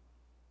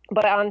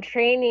 but on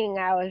training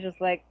I was just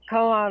like,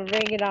 come on,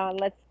 bring it on.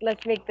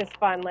 Let's make this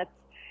fun.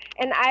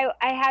 And I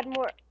had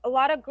more, a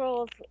lot of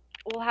girls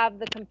will have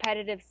the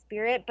competitive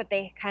spirit, but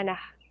they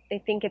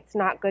think it's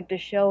not good to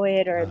show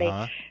it, or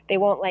they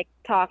won't like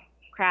talk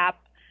crap.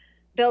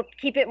 They'll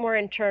keep it more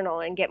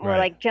internal and get more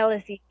like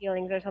jealousy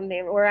feelings or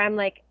something. Where I'm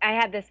like, I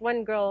had this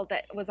one girl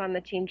that was on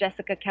the team,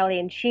 Jessica Kelly,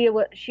 and she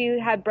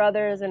had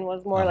brothers and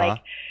was more like,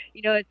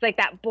 you know, it's like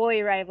that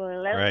boy rivalry.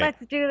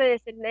 Let's do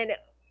this. And then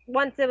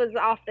once it was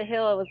off the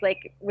hill, it was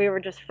like we were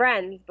just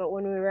friends. But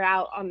when we were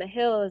out on the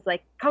hill, it was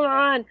like, come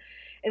on.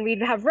 And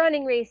we'd have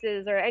running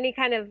races or any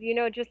kind of, you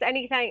know, just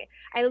anything.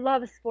 I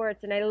love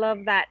sports, and I love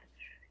that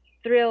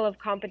thrill of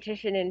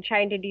competition and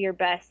trying to do your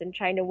best and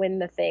trying to win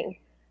the thing.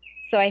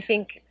 So I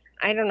think,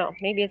 I don't know,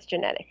 maybe it's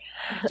genetic.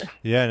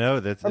 Yeah, no,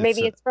 that's, or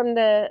maybe it's from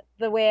the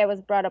way I was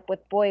brought up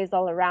with boys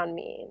all around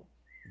me.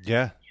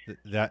 Yeah,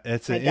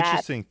 it's an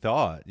interesting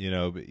thought, you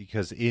know,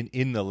 because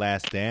in The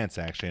Last Dance,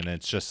 actually, and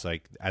it's just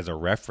like as a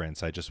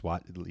reference, I just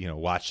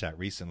watched that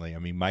recently. I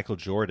mean, Michael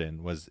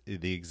Jordan was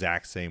the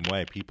exact same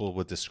way. People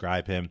would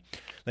describe him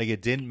like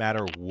it didn't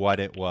matter what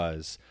it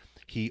was.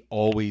 He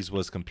always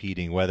was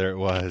competing, whether it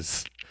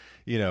was,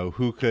 you know,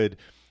 who could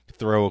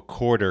throw a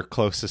quarter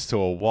closest to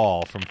a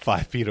wall from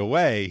 5 feet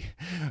away,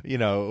 you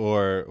know,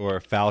 or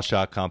a foul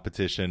shot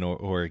competition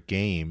or a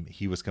game.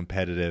 He was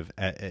competitive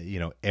you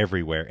know,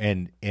 everywhere.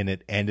 And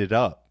it ended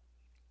up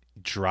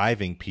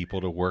driving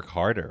people to work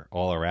harder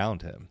all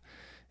around him.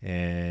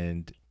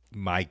 And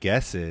my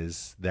guess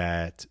is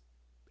that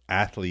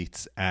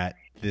athletes at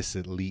this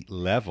elite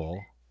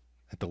level,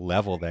 at the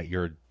level that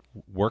you're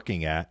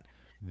working at,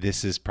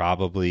 this is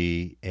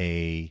probably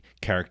a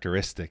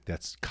characteristic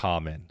that's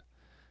common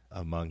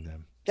among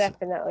them.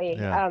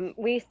 Definitely.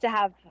 We used to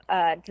have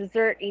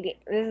dessert eating.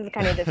 This is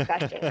kind of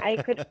disgusting. I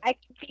could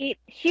beat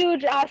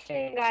huge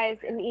Austrian guys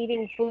in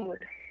eating food.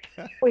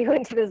 We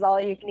went to this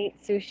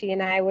all-you-can-eat sushi,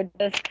 and I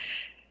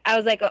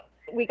was like,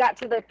 we got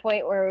to the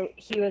point where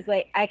he was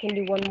like, I can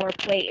do one more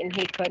plate, and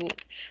he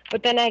couldn't.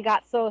 But then I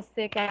got so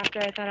sick after,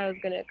 I thought I was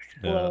going to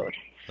explode.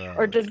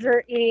 Or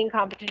dessert eating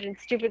competition,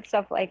 stupid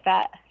stuff like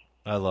that.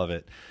 I love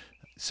it.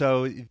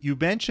 So you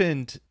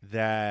mentioned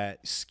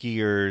that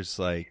skiers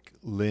like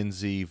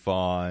Lindsey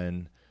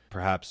Vonn,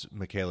 perhaps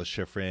Mikaela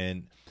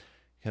Shiffrin,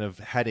 kind of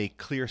had a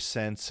clear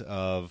sense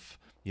of,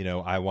 you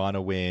know, I want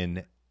to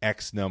win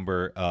X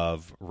number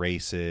of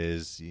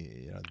races,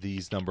 you know,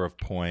 these number of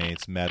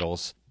points,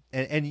 medals.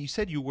 And you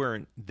said you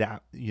weren't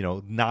that, you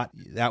know,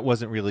 that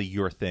wasn't really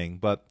your thing,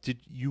 but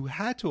did you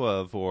had to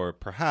have, or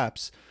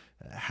perhaps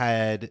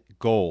had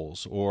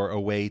goals or a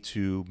way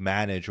to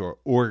manage or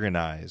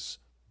organize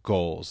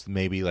goals,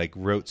 maybe like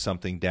wrote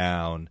something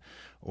down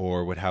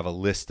or would have a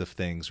list of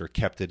things or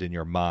kept it in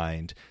your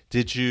mind?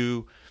 Did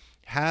you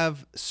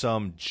have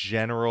some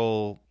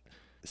general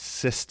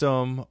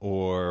system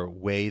or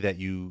way that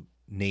you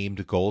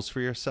named goals for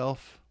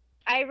yourself?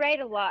 I write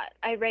a lot.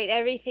 I write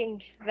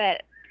everything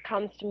that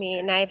comes to me,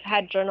 and I've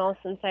had journals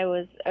since I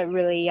was a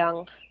really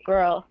young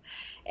girl.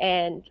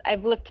 And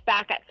I've looked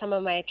back at some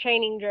of my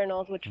training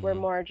journals, which were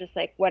more just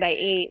like what I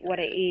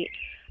ate.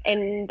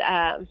 And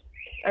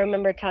I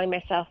remember telling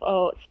myself,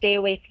 oh, stay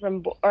away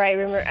from, or I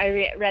remember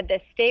read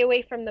this, stay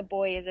away from the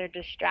boys, they're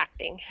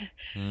distracting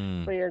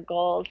for your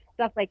goals,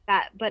 stuff like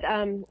that. But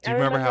do you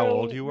remember how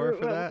old you were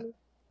for that?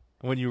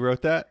 When you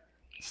wrote that?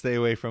 Stay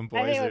away from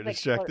boys, they're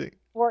distracting.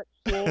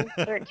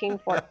 13,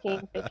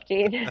 14,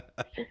 15.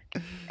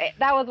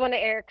 That was one of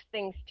Eric's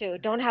things too.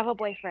 Don't have a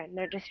boyfriend,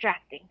 they're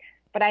distracting.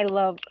 But I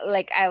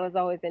was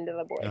always into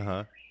the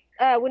boys.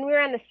 When we were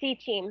on the C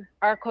team,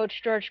 our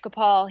coach, George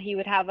Capal, he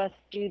would have us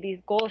do these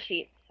goal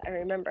sheets, I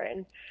remember.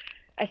 And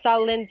I saw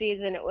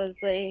Lindsay's, and it was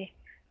like,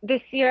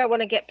 this year I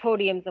want to get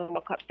podiums in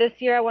World Cup. This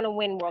year I want to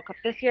win World Cup.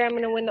 This year I'm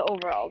going to win the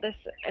overall.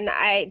 And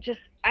I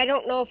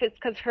don't know if it's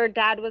because her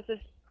dad was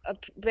a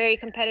very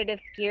competitive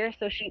skier,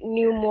 so she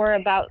knew more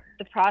about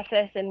the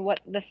process and what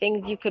the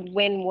things you could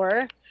win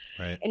were.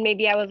 Right. And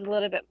maybe I was a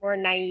little bit more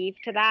naive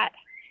to that.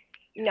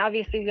 And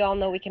obviously, we all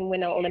know we can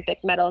win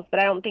Olympic medals, but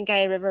I don't think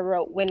I ever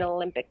wrote win an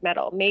Olympic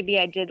medal. Maybe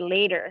I did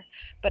later,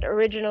 but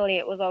originally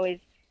it was always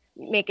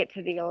make it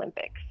to the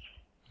Olympics.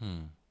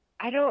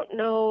 I don't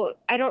know.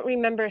 I don't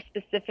remember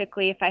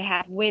specifically if I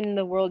had win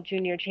the World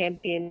Junior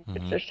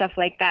Championships or stuff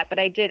like that, but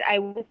I did. I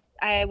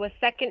was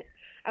second.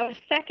 I was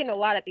second a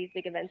lot at these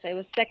big events. I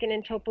was second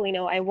in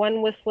Topolino. I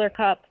won Whistler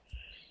Cup.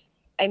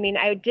 I mean,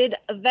 I did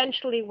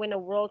eventually win a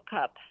World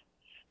Cup,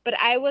 but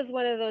I was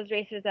one of those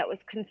racers that was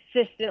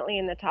consistently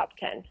in the top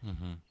 10.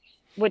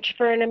 which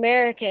for an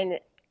American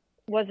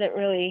wasn't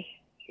really,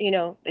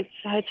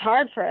 it's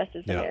hard for us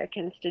as Yeah.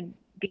 Americans to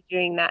be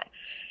doing that.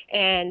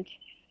 And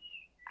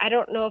I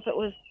don't know if it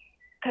was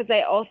because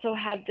I also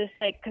had this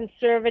like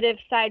conservative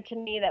side to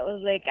me that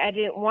was like I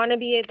didn't want to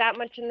be that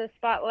much in the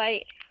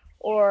spotlight,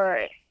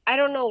 or I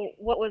don't know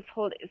what was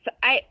holding. So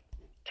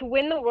to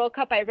win the World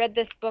Cup, I read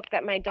this book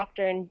that my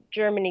doctor in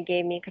Germany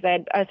gave me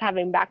because I was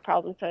having back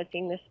problems, so I was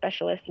seeing this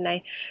specialist, and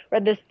I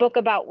read this book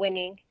about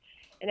winning.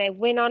 And I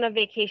went on a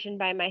vacation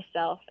by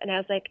myself, and I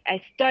was like,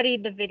 I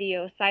studied the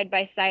video side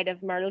by side of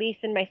Marlies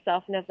and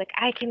myself, and I was like,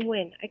 I can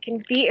win, I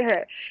can beat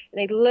her.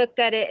 And I looked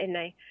at it, and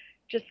I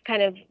just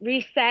kind of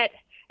reset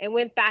and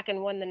went back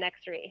and won the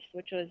next race,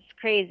 which was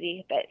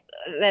crazy, but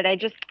that I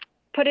just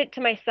put it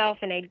to myself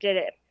and I did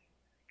it.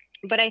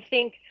 But I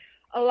think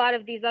a lot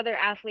of these other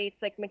athletes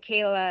like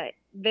Michaela,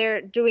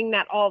 they're doing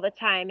that all the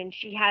time, and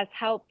she has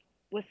help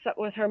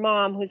with her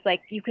mom who's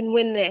like, you can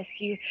win this,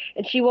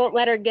 and she won't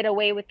let her get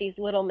away with these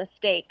little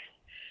mistakes.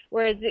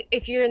 Whereas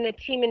if you're in the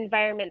team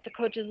environment, the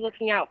coach is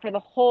looking out for the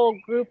whole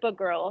group of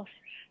girls,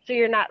 so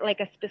you're not like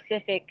a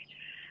specific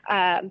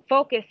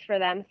focus for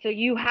them. So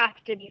you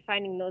have to be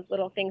finding those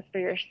little things for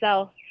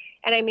yourself.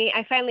 And I mean,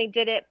 I finally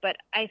did it, but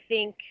I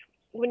think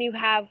when you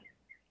have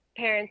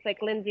parents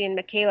like Lindsay and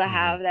Michaela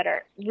have that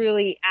are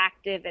really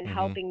active and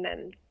helping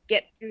them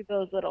get through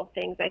those little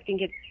things, I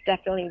think it's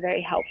definitely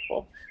very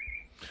helpful.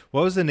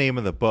 What was the name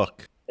of the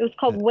book? It was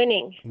called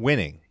Winning.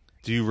 Winning.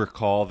 Do you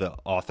recall the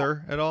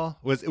author at all?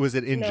 Was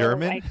it in No,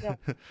 German? I don't.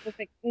 It was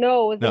like,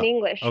 no, it was in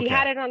English. Okay. He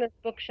had it on his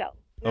bookshelf.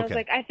 And I was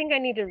like, I think I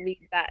need to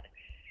read that.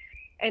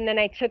 And then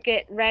I took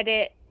it, read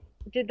it,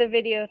 did the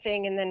video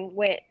thing, and then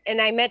went.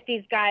 And I met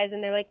these guys,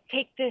 and they're like,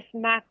 take this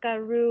maca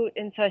root.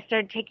 And so I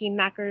started taking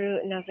maca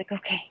root, and I was like,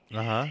 okay.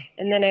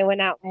 And then I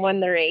went out and won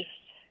the race.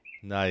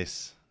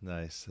 Nice.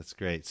 That's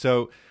great.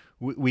 So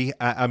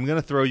I'm going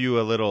to throw you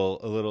a little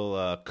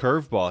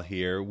curveball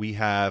here. We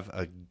have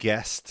a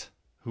guest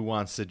who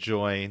wants to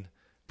join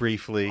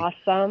briefly.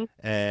 Awesome.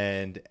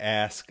 And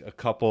ask a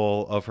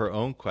couple of her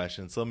own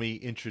questions. Let me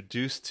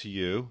introduce to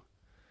you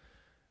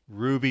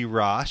Ruby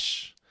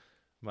Roche,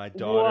 my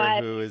daughter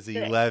who is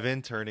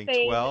 11, turning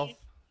 12.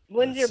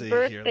 When's your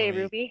birthday,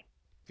 Ruby?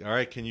 All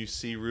right, can you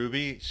see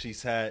Ruby? She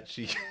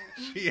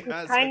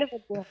has kind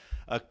of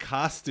a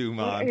costume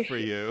on for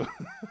you.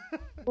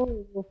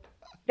 Ooh.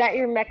 Is that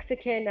your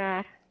Mexican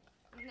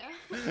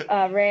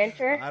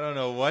rancher? I don't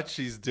know what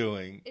she's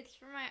doing. It's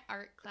for my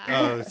art class.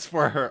 Oh, it's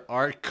for her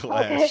art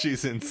class. Okay.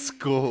 She's in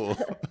school.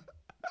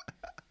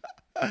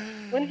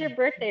 When's your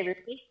birthday,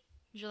 Ruby?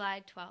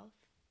 July 12th.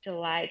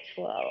 July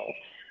 12th.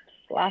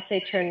 Last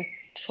day turned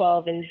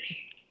 12 in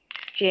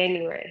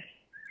January.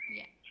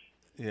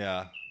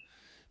 Yeah.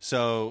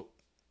 So,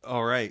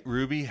 all right.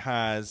 Ruby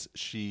has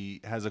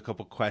a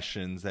couple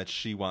questions that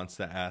she wants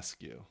to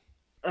ask you.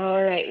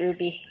 All right,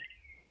 Ruby.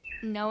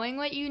 Knowing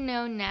what you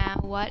know now,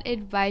 what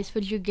advice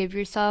would you give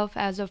yourself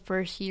as a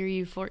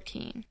first-year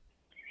U14?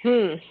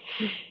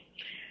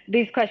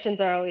 These questions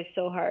are always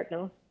so hard,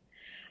 no?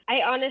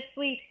 I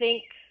honestly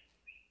think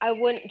I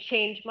wouldn't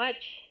change much.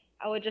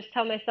 I would just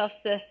tell myself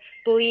to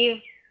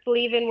believe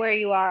in where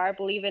you are,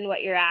 believe in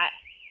what you're at,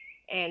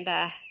 and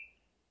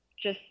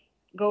just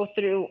go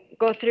through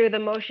the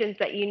motions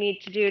that you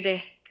need to do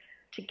to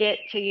get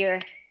to your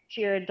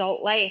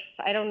adult life.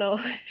 I don't know.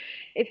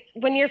 It's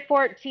when you're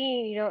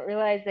 14, you don't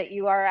realize that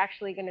you are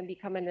actually going to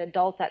become an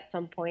adult at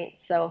some point.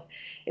 So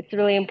it's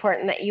really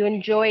important that you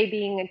enjoy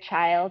being a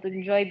child,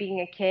 enjoy being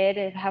a kid,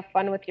 and have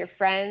fun with your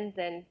friends.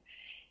 And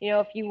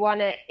if you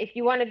want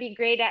to be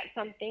great at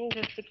something,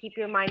 just to keep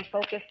your mind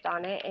focused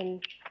on it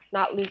and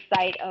not lose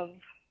sight of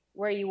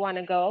where you want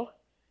to go,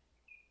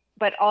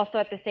 but also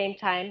at the same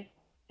time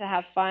to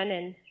have fun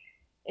and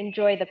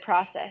enjoy the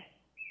process.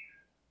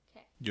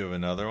 You have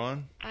another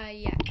one?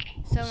 Yeah.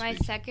 So my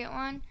second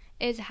one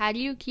is, how do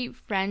you keep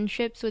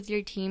friendships with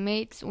your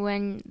teammates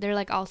when they're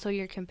like also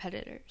your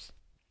competitors?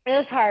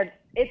 It's hard.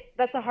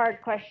 That's a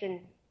hard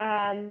question.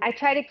 I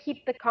try to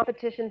keep the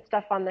competition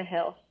stuff on the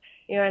hill,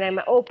 and I'm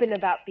open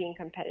about being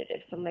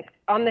competitive. So I'm like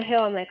on the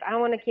hill, I'm like, I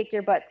want to kick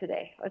your butt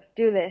today. Let's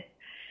do this.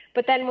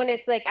 But then when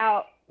it's like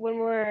out, when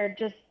we're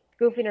just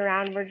goofing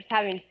around, we're just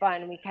having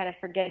fun, we kind of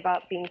forget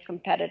about being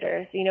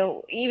competitors.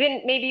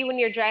 Even maybe when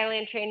you're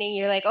dryland training,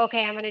 you're like,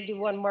 okay, I'm going to do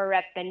one more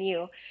rep than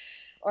you,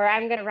 or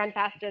I'm going to run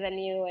faster than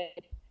you,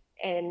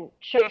 and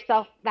show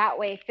yourself that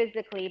way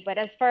physically. But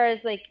as far as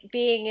like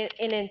being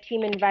in a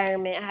team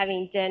environment,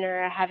 having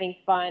dinner, having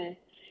fun,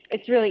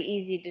 it's really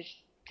easy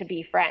to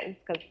be friends,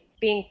 because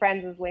being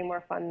friends is way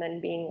more fun than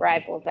being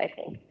rivals, I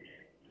think.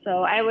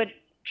 So I would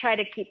try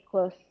to keep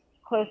close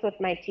with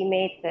my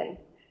teammates and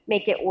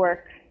make it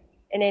work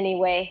in any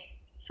way,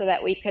 so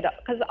that we could,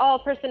 because all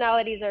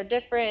personalities are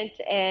different,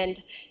 and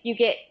you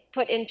get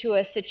put into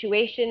a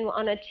situation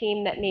on a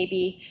team that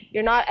maybe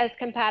you're not as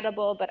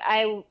compatible, but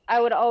I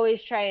would always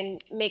try and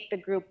make the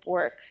group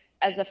work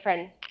as a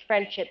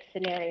friendship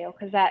scenario,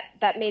 because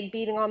that made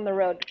being on the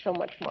road so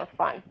much more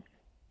fun.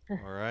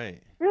 All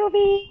right.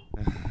 Ruby.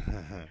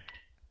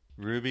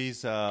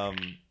 Ruby's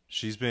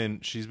she's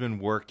been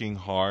working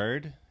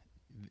hard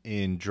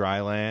in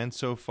dry land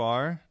so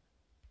far,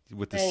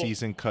 with the Right.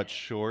 season cut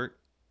short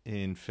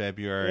in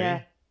February.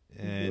 Yeah.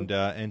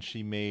 And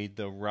she made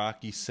the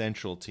Rocky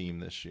Central team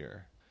this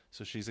year.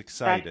 So she's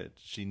excited.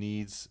 She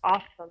needs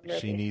Awesome. Ruby.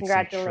 she needs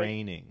some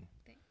Congratulations.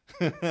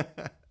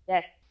 training.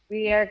 Yes,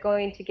 we are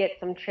going to get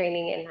some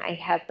training in. I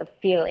have the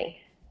feeling.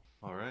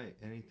 All right.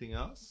 Anything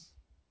else?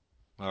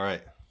 All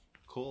right.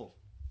 Cool.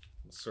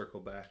 Let's circle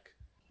back.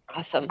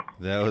 Awesome.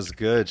 That was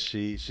good.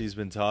 She's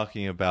been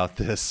talking about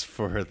this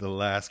for the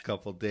last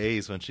couple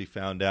days when she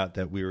found out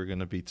that we were going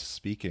to be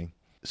speaking.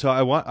 So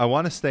I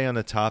want to stay on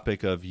the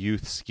topic of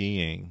youth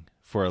skiing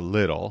for a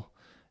little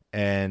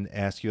and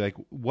ask you, like,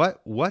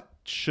 what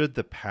should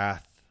the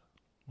path,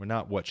 or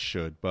not what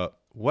should, but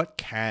what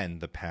can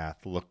the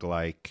path look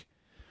like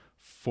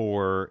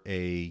for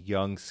a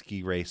young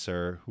ski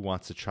racer who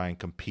wants to try and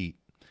compete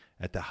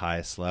at the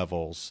highest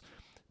levels?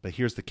 But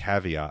here's the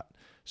caveat.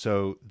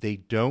 So they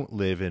don't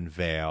live in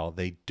Vail.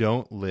 They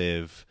don't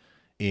live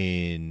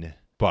in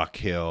Buck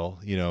Hill,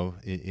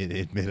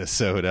 in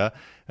Minnesota.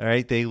 All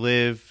right. They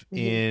live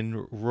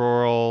in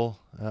rural,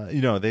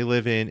 they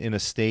live in a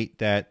state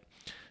that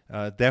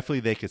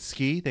definitely they could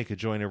ski. They could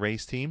join a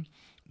race team.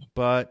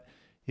 But,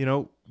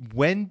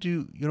 what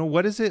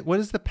does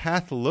the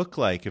path look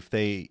like if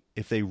they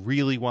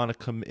really want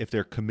to if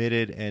they're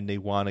committed and they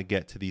want to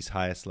get to these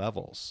highest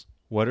levels?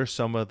 What are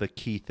some of the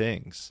key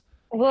things?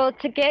 Well,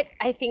 to get,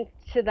 I think,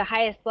 to the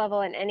highest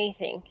level in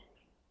anything,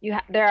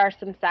 there are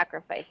some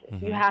sacrifices.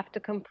 Mm-hmm. You have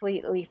to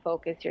completely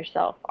focus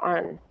yourself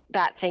on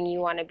that thing you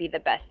want to be the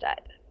best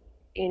at.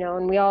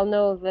 And we all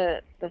know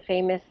the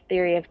famous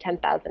theory of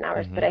 10,000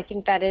 hours, Mm-hmm. but I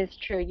think that is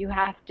true. You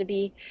have to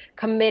be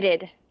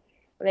committed,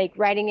 like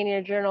writing in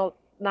your journal,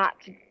 not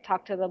to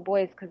talk to the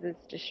boys because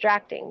it's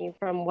distracting you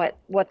from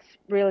what's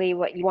really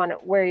what you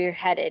want, where you're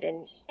headed,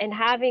 and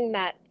having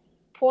that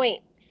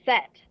point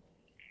set.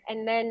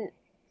 And then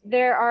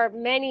there are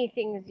many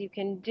things you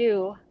can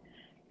do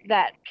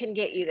that can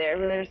get you there.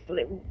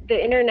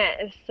 The internet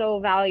is so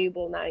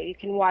valuable now. You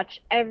can watch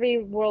every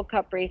World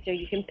Cup racer.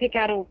 You can pick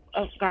out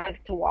a guy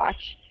to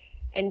watch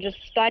and just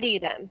study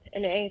them.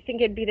 And I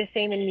think it'd be the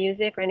same in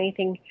music or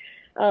anything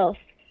else.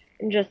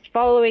 And just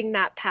following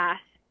that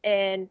path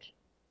and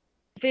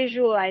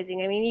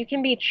visualizing. I mean, you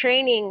can be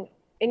training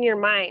in your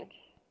mind.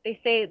 They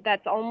say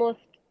that's almost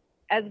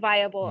as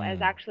viable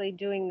as actually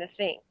doing the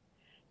thing.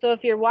 So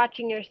if you're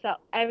watching yourself,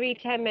 every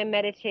time I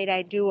meditate,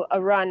 I do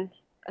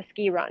a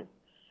ski run.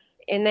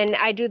 And then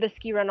I do the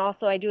ski run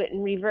also, I do it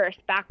in reverse,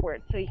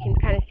 backwards, so you can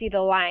kind of see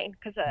the line.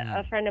 Because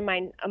a friend of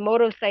mine, a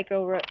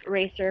motorcycle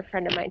racer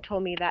friend of mine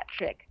told me that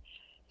trick.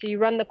 So you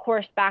run the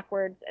course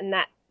backwards, and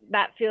that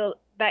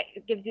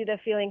gives you the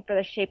feeling for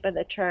the shape of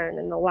the turn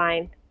and the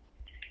line,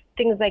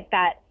 things like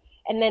that.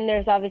 And then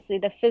there's obviously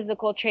the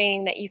physical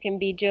training that you can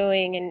be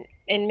doing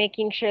and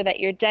making sure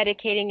that you're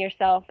dedicating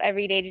yourself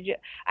every day to do.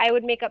 I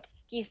would make up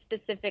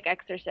ski-specific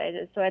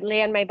exercises. So I'd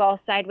lay on my ball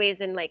sideways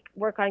and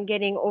work on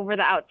getting over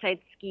the outside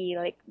ski,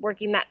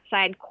 working that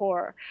side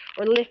core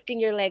or lifting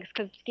your legs,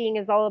 because skiing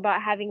is all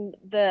about having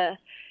the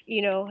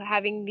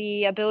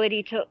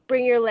ability to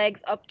bring your legs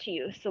up to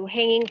you. So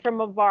hanging from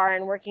a bar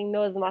and working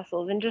those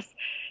muscles and just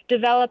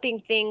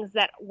developing things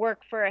that work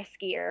for a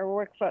skier or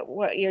work for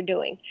what you're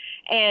doing.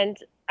 And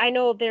I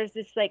know there's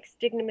this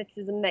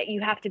stigmatism that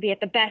you have to be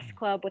at the best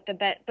club with the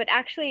best, but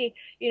actually,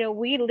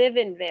 we live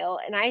in Vail,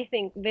 and I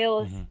think Vail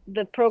is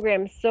the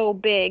program so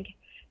big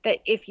that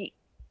if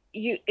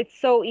it's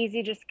so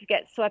easy just to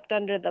get swept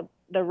under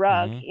the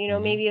rug.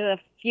 Maybe the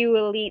few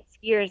elite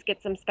skiers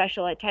get some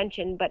special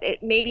attention, but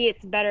maybe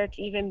it's better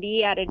to even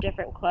be at a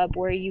different club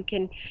where you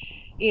can,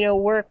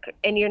 work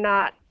and you're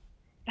not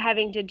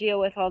having to deal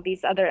with all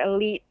these other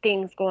elite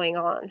things going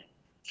on.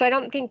 So I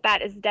don't think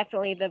that is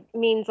definitely the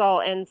means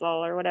all ends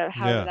all or whatever,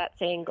 however that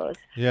saying goes.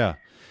 Yeah,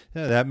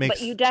 that makes.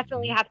 But you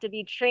definitely have to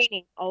be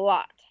training a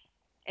lot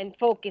and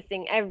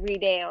focusing every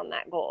day on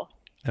that goal.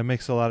 That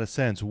makes a lot of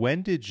sense.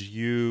 When did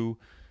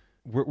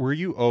were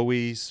you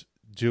always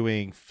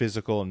doing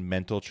physical and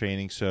mental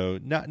training? So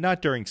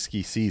not during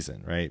ski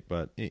season, right?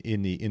 But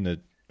in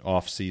the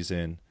off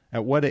season.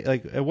 At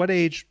what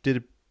age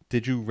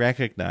did you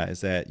recognize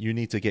that you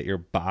need to get your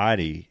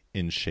body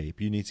in shape?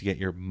 You need to get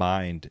your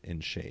mind in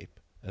shape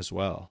as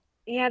well.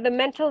 Yeah, the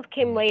mental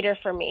came later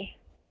for me.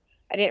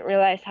 I didn't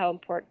realize how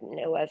important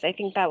it was. I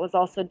think that was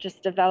also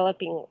just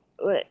developing.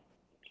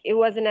 It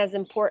wasn't as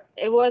important.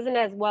 It wasn't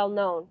as well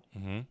known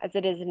as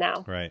it is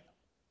now. Right.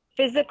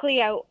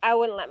 Physically, I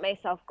wouldn't let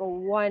myself go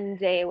one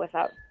day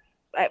without.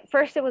 At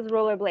first, it was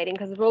rollerblading,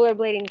 because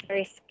rollerblading is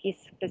very ski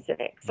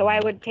specific. So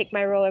I would take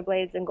my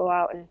rollerblades and go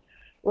out and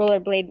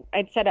rollerblade.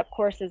 I'd set up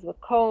courses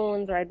with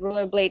cones, or I'd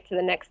rollerblade to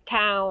the next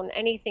town,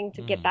 anything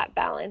to get that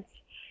balance.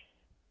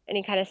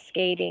 Any kind of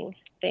skating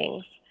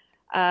things.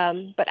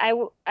 But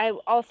I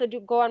also do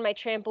go on my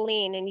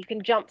trampoline, and you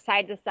can jump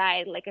side to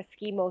side like a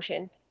ski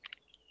motion.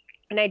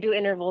 And I do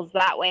intervals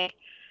that way.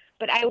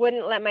 But I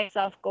wouldn't let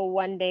myself go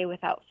one day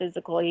without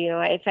physical.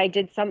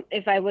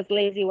 If I was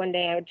lazy one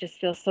day, I would just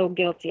feel so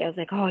guilty. I was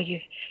like, oh, you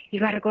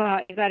got to go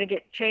out. You got to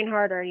train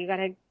harder. You got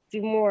to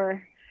do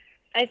more.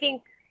 I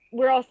think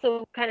we're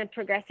also kind of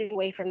progressing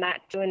away from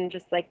that too, and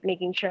just like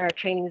making sure our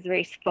training is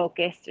very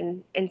focused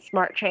and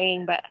smart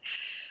training. But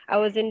I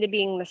was into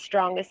being the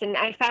strongest. And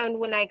I found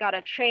when I got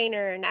a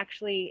trainer and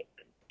actually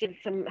did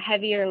some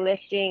heavier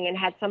lifting and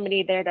had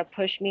somebody there to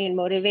push me and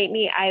motivate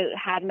me, I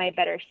had my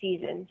better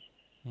seasons.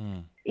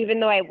 Even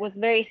though I was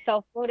very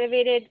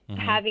self-motivated,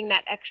 having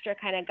that extra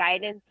kind of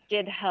guidance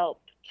did help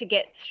to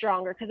get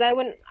stronger. Because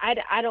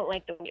I don't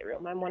like the weight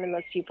room. I'm one of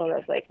those people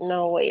that's like,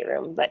 no weight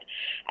room. But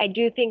I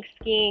do think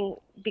skiing,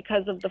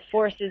 because of the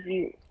forces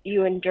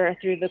you endure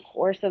through the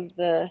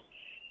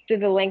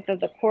length of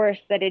the course,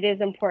 that it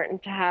is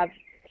important to have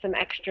some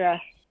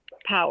extra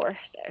power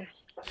there.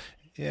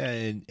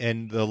 Yeah,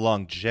 and the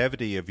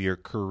longevity of your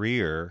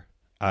career,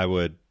 I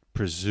would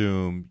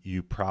presume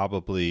you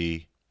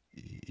probably,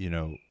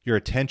 your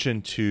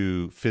attention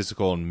to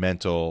physical and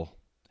mental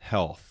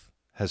health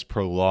has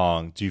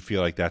prolonged. Do you feel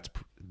like that's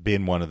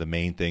been one of the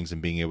main things in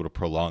being able to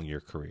prolong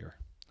your career?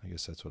 I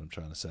guess that's what I'm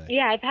trying to say.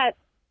 Yeah,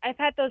 I've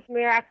had those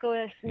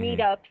miraculous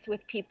meetups with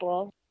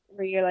people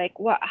where you're like,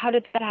 "What? How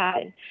did that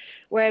happen?"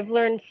 Where I've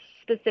learned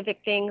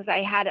specific things.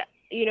 I had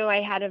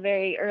a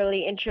very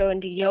early intro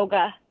into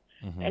yoga,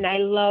 and I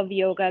love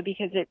yoga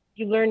because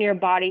you learn your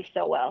body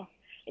so well,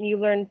 and you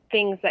learn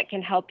things that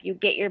can help you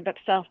get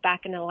yourself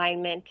back in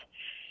alignment.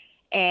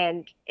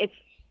 And it's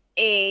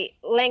a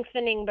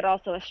lengthening, but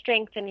also a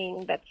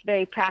strengthening that's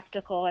very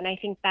practical. And I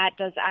think that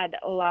does add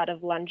a lot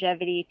of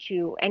longevity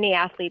to any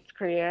athlete's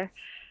career.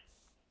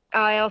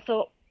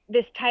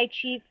 This Tai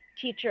Chi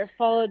teacher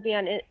followed me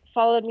on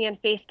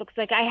Facebook. It's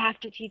like, I have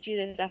to teach you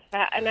this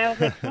stuff. And I was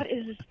like, what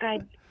is this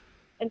guy?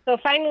 And so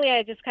finally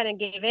I just kind of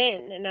gave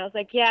in, and I was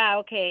like, yeah,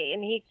 okay.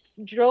 And he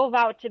drove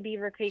out to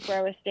Beaver Creek, where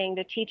I was staying,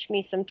 to teach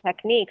me some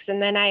techniques.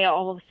 And then I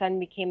all of a sudden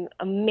became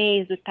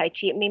amazed with Tai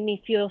Chi. It made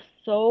me feel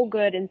so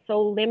good and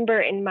so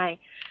limber in my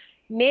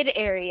mid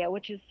area,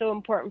 which is so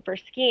important for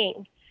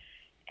skiing.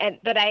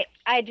 But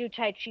I do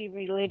Tai Chi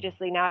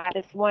religiously now.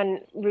 This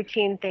one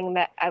routine thing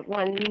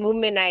one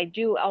movement I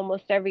do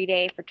almost every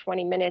day for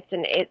 20 minutes,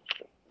 and it's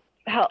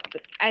helped.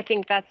 I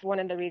think that's one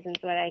of the reasons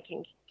that I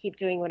can keep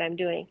doing what I'm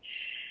doing.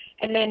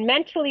 And then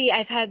mentally,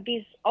 I've had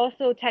these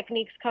also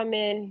techniques come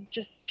in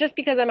just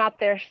because I'm out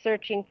there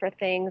searching for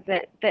things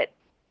that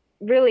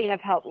really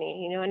have helped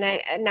me,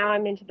 and now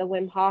I'm into the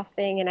Wim Hof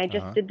thing, and I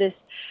just did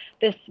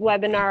this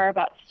webinar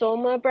about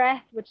Soma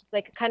breath, which is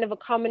like kind of a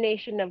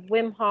combination of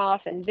Wim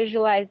Hof and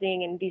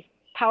visualizing and these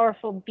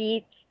powerful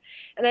beats,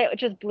 and it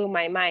just blew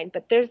my mind.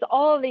 But there's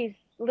all these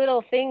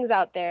little things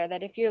out there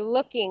that if you're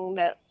looking,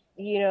 that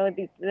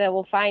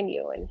will find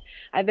you, and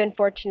I've been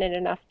fortunate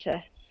enough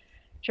to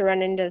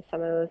run into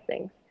some of those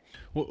things.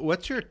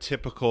 What's your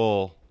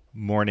typical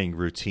morning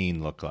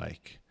routine look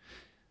like?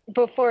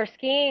 Before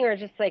skiing, or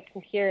just like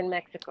here in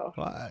Mexico?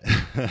 Well,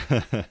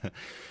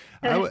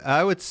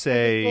 I would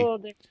say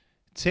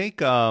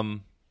take I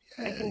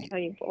can tell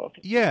you both.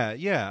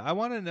 Yeah. I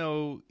want to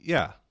know.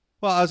 Yeah.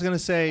 Well, I was going to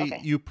say, okay,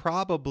 you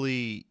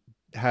probably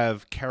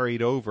have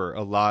carried over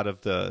a lot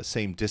of the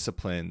same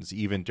disciplines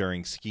even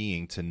during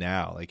skiing to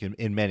now, like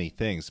in many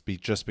things,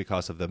 just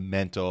because of the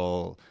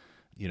mental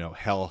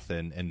health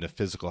and the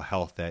physical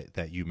health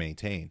that you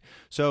maintain.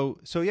 So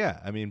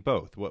yeah, I mean,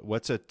 both.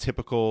 What's a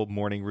typical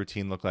morning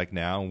routine look like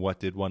now, and what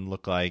did one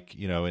look like,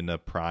 in the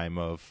prime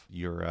of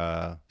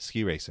your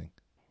ski racing?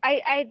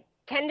 I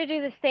tend to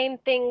do the same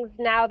things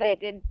now that I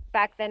did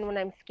back then when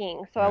I'm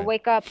skiing. So I'll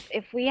wake up,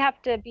 if we have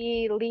to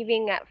be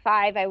leaving at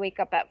 5, I wake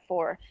up at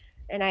 4,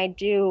 and I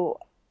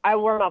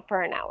warm up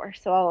for an hour.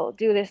 So I'll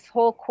do this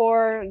whole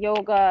core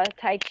yoga,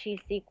 Tai Chi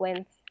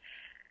sequence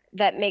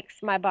that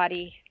makes my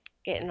body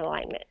get in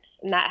alignment,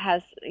 and that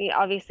has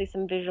obviously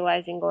some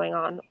visualizing going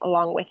on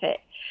along with it.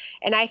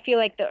 And I feel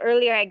like the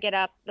earlier I get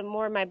up, the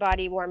more my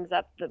body warms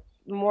up, the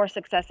more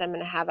success I'm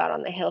going to have out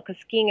on the hill, because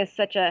skiing is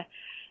such a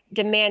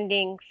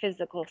demanding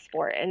physical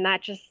sport, and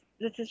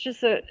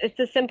it's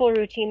a simple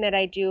routine that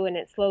I do, and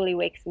it slowly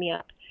wakes me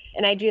up,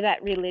 and I do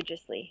that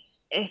religiously.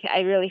 I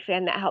really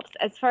find that helps.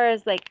 As far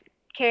as like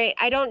carrying,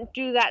 I don't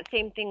do that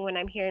same thing when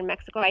I'm here in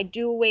Mexico. I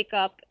do wake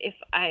up if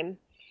I'm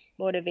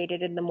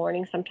motivated in the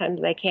morning.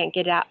 Sometimes I can't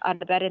get out of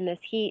bed in this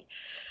heat,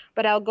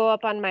 but I'll go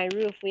up on my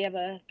roof. We have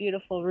a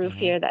beautiful roof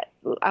here that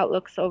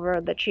outlooks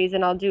over the trees,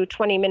 and I'll do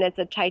 20 minutes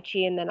of Tai Chi,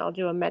 and then I'll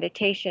do a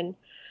meditation.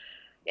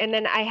 And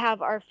then I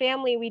have our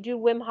family, we do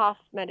Wim Hof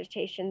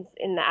meditations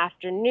in the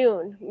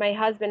afternoon. My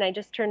husband, I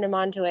just turned him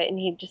onto it, and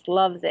he just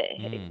loves it.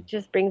 It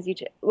just brings you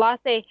to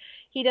Lasse.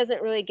 He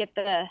doesn't really get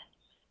the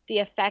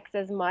effects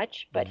as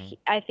much, but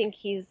I think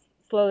he's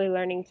slowly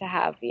learning to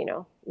have,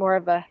 more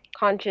of a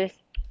conscious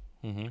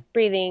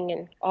breathing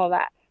and all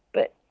that.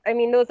 But I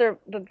mean, those are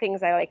the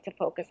things I like to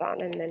focus on,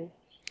 and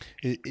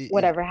then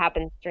whatever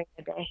happens during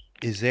the day.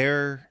 Is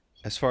there,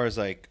 as far as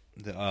like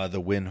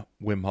the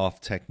Wim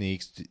Hof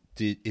techniques,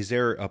 is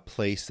there a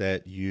place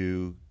that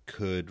you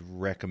could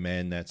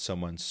recommend that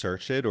someone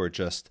search it, or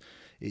just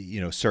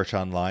search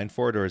online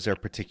for it, or is there a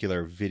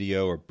particular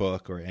video or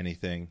book or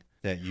anything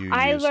that you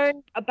I used?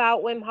 learned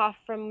about Wim Hof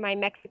from my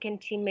Mexican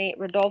teammate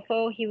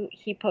Rodolfo.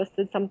 He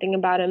posted something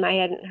about him. I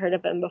hadn't heard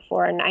of him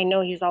before, and I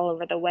know he's all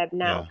over the web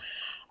now.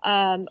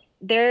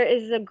 There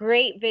is a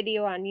great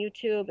video on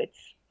YouTube. It's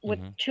with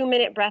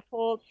 2-minute breath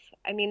holds.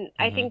 I mean,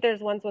 I think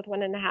there's ones with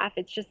 1.5.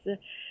 It's just a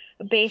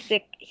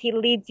basic. He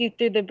leads you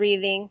through the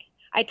breathing.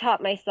 I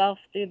taught myself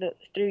through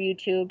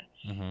YouTube.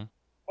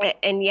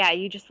 And yeah,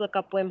 you just look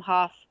up Wim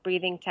Hof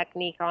breathing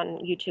technique on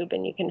YouTube,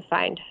 and you can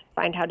find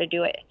how to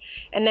do it.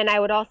 And then I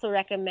would also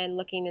recommend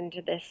looking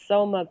into this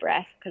Soma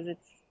breath because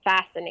it's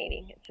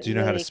fascinating. It's Do you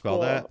know how to really spell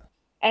cool.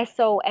 that?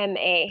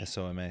 SOMA.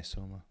 SOMA,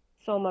 Soma.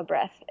 Soma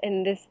breath.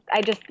 And this,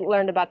 I just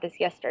learned about this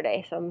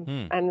yesterday, so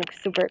I'm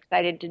super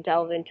excited to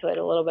delve into it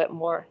a little bit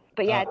more.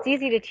 But yeah, it's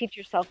easy to teach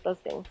yourself those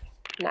things,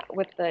 not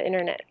with the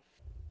internet.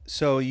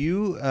 So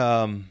you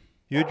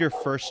had your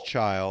first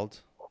child,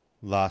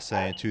 Lasse,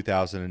 in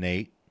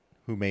 2008,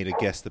 who made a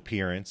guest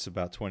appearance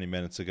about 20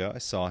 minutes ago. I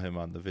saw him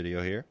on the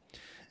video here.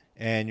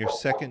 And your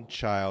second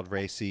child,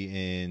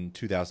 Racy, in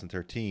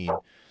 2013.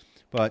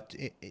 But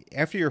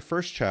after your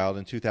first child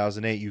in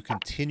 2008, you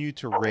continued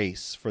to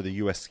race for the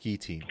U.S. ski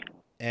team.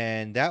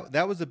 And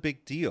that was a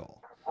big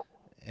deal.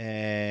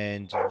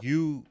 And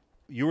you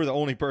were the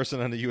only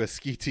person on the U.S.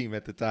 ski team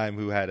at the time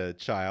who had a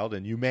child,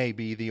 and you may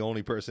be the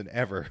only person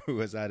ever who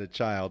has had a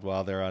child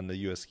while they're on the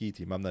U.S. ski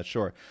team. I'm not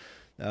sure.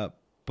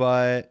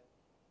 But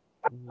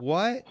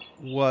what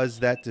was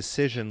that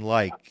decision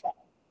like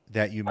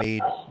that you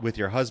made with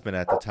your husband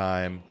at the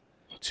time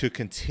to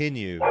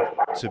continue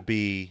to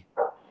be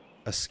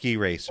a ski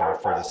racer,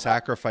 for the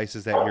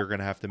sacrifices that you're going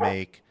to have to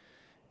make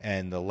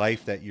and the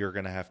life that you're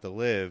going to have to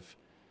live,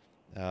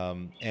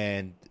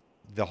 and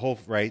the whole,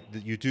 right,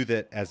 that you do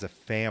that as a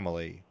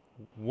family?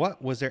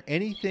 What was there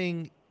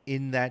anything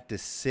in that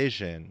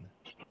decision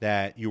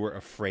that you were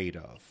afraid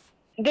of?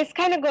 This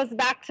kind of goes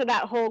back to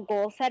that whole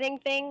goal setting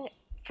thing.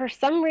 For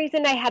some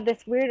reason, I had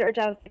this weird urge.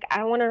 I was like,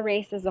 I want to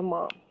race as a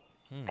mom.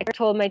 I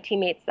told my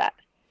teammates that.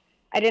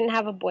 I didn't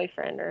have a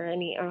boyfriend or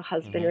a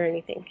husband or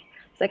anything.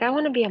 It's like, I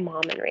want to be a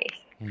mom and race.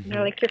 And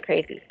they're like, you're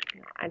crazy.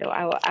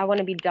 I want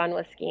to be done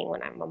with skiing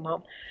when I'm a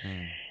mom.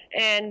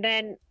 And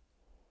then,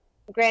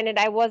 granted,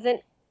 I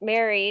wasn't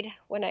married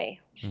when I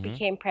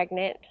became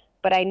pregnant,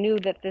 but I knew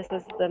that this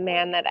was the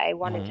man that I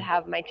wanted to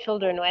have my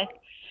children with.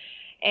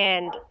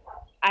 And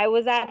I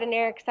was at an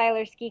Eric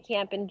Seiler ski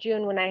camp in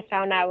June when I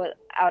found out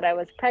I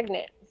was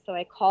pregnant. So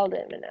I called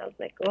him and I was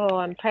like, "Oh,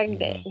 I'm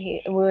pregnant."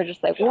 And we were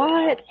just like,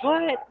 "What?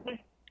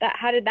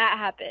 How did that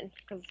happen?"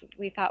 Because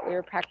we thought we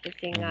were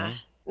practicing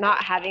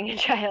not having a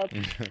child.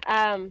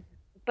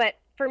 But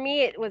for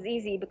me, it was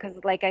easy because,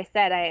 like I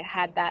said, I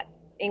had that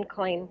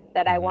inkling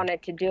that I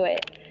wanted to do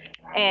it.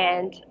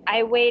 And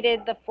I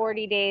waited the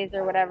 40 days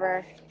or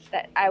whatever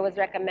that I was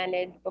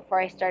recommended before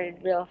I started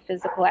real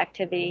physical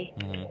activity.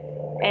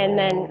 And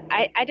then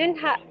I didn't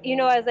have,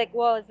 I was like,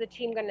 well, is the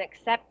team going to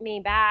accept me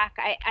back?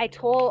 I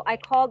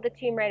called the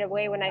team right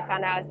away when I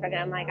found out I was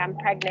pregnant. I'm like, I'm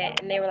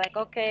pregnant. And they were like,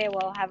 okay,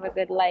 well, have a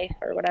good life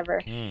or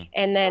whatever.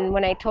 And then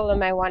when I told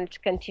them I wanted to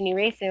continue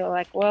racing, they were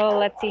like, well,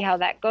 let's see how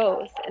that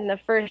goes. And the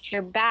first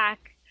year back,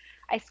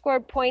 I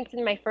scored points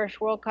in my first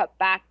World Cup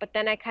back, but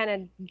then I kind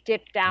of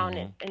dipped down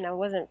and I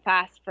wasn't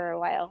fast for a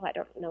while. I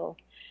don't know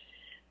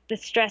the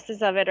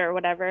stresses of it or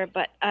whatever,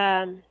 but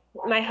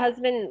my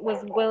husband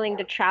was willing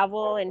to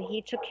travel and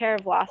he took care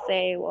of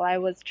Lasse while I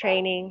was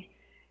training,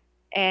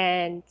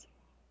 and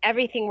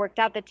everything worked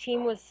out. The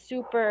team was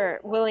super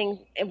willing.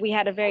 We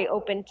had a very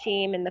open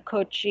team, and the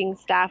coaching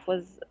staff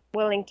was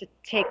willing to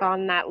take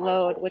on that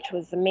load, which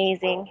was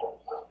amazing.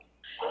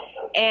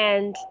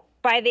 And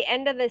by the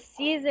end of the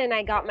season,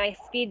 I got my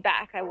speed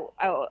back.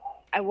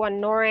 I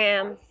won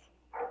NORAMs.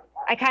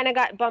 I kind of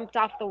got bumped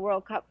off the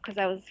World Cup because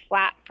I was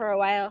flat for a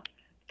while.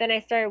 Then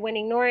I started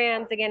winning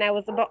NORAMs again. I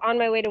was on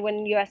my way to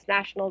win U.S.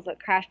 Nationals, but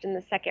crashed in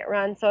the second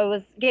run. So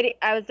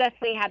I was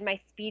definitely had my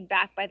speed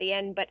back by the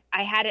end, but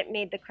I hadn't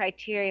made the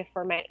criteria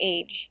for my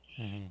age.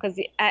 Because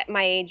at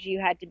my age,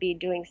 you had to be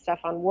doing stuff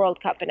on World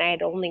Cup, and I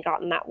had only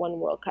gotten that one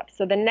World Cup.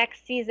 So the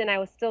next season, I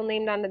was still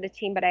named onto the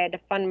team, but I had to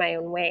fund my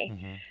own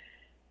way.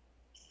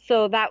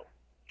 So that,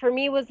 for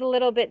me, was a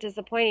little bit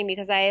disappointing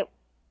because I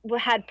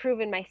had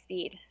proven my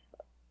speed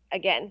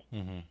again.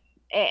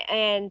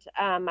 And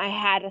I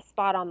had a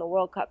spot on the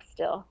World Cup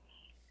still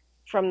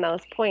from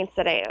those points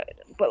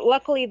but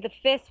luckily the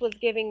FIS was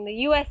giving the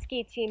U.S.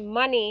 ski team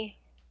money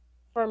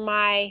for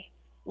my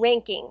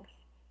rankings.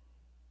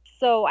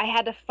 So I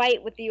had to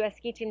fight with the U.S.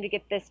 ski team to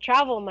get this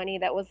travel money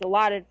that was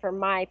allotted for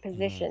my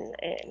position.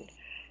 And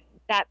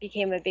that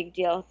became a big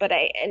deal, but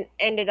I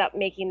ended up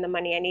making the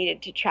money I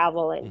needed to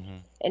travel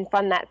and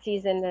fund that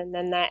season. And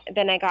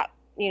then I got,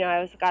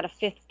 I got a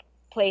 5th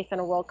place in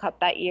a World Cup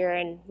that year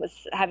and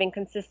was having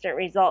consistent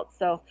results.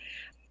 So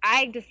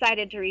I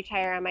decided to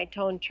retire on my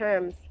own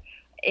terms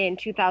in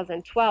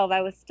 2012.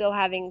 I was still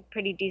having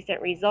pretty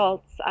decent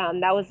results.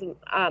 That was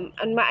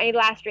my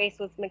last race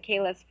was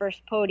Michaela's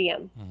first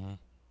podium.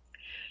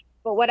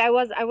 But what I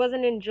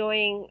wasn't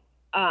enjoying,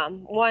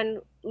 one,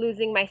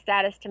 losing my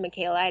status to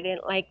Michaela. I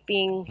didn't like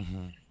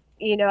being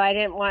I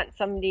didn't want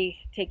somebody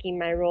taking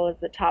my role as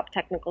the top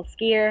technical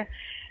skier.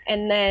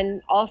 And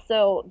then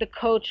also the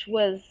coach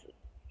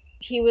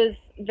he was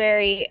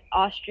very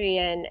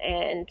Austrian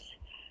and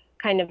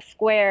kind of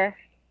square,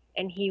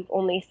 and he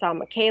only saw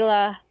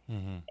Michaela,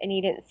 and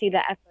he didn't see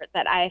the effort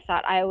that I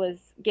thought I was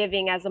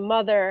giving as a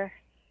mother.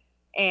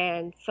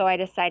 And so I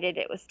decided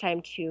it was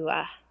time to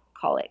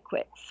call it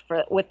quits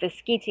with the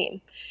ski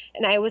team.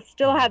 And I was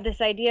still had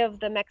this idea of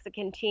the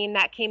Mexican team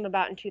that came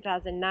about in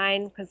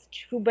 2009 because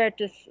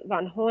Hubertus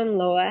van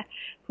Hohenlohe,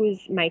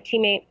 who's my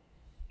teammate,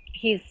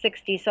 he's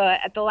 60. So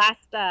at the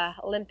last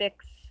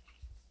Olympics,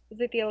 was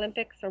it the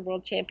Olympics or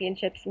World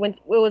Championships? When it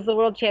was the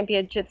World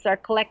Championships, our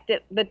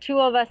collective, the two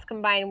of us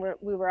combined,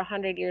 we were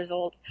 100 years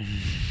old.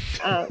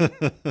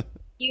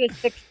 He was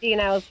 60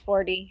 and I was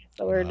 40,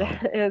 so it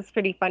was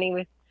pretty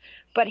funny.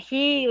 But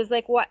he was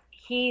like, "What?"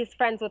 He's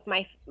friends with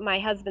my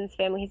husband's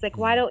family. He's like,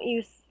 "Why don't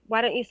you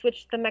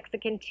switch to the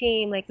Mexican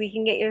team? Like, we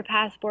can get your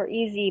passport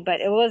easy."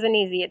 But it wasn't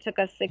easy. It took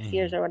us 6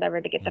 years or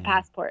whatever to get the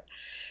passport.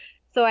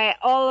 So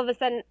all of a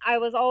sudden, I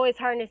was always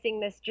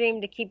harnessing this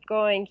dream to keep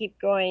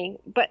going.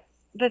 But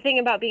the thing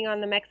about being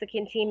on the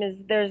Mexican team is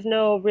there's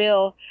no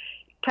real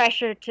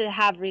pressure to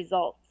have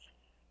results.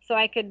 So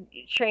I could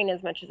train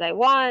as much as I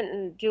want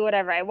and do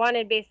whatever I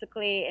wanted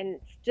basically and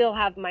still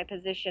have my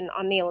position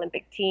on the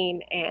Olympic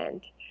team.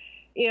 And,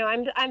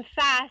 I'm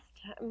fast.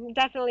 I'm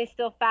definitely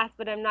still fast,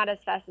 but I'm not as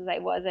fast as I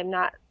was.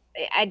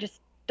 I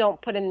just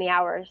don't put in the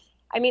hours.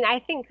 I mean, I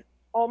think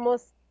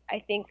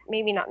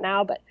maybe not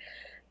now, but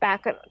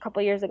back a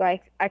couple of years ago,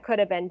 I could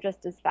have been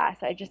just as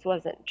fast. I just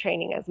wasn't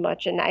training as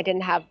much, and I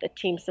didn't have the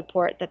team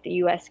support that the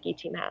U.S. ski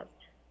team has.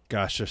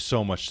 Gosh, there's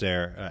so much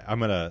there. I'm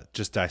going to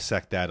just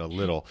dissect that a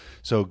little.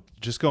 So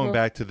just going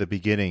back to the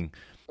beginning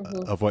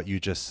of what you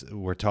just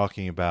were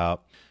talking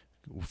about,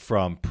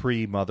 from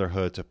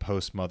pre-motherhood to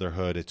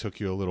post-motherhood, it took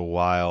you a little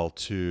while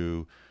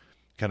to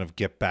kind of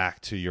get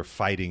back to your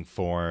fighting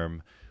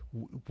form.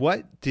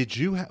 What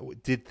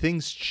did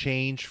things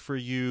change for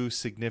you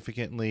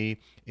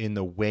significantly in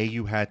the way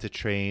you had to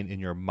train, in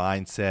your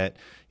mindset,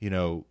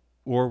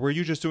 or were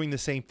you just doing the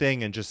same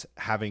thing and just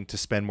having to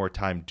spend more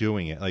time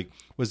doing it? Like,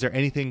 was there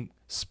anything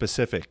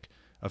specific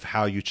of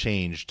how you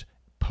changed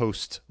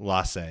post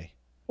Lasse?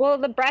 Well,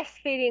 the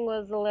breastfeeding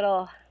was a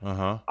little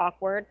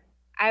awkward.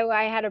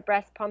 I had a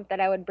breast pump that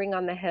I would bring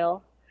on the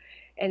hill.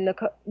 And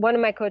one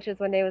of my coaches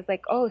one day was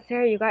like, "Oh,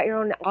 Sarah, you got your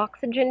own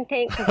oxygen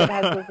tank?" Because it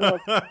has those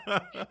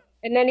little...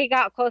 And then he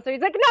got closer.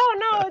 He's like,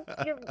 no,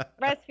 you're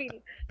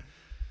breastfeeding.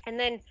 And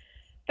then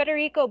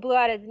Federico blew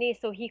out his knee,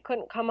 so he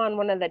couldn't come on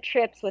one of the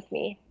trips with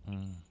me.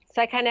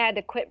 So I kind of had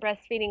to quit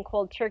breastfeeding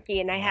cold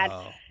turkey. And I had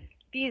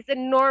these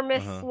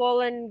enormous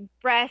swollen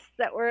breasts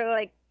that were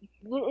like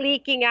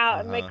leaking out.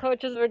 And my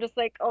coaches were just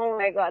like, "Oh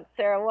my God,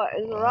 Sarah, what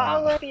is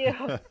wrong with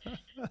you?"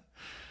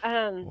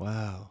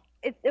 Wow.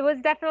 It was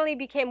definitely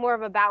became more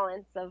of a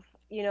balance of,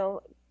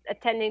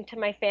 attending to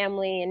my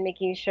family and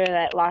making sure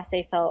that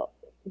Lasse felt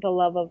the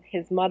love of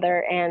his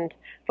mother and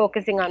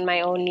focusing on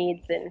my own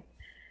needs and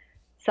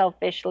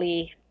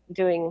selfishly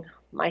doing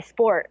my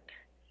sport.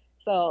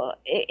 So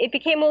it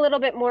became a little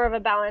bit more of a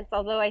balance,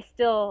 although I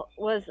still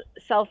was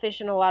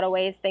selfish in a lot of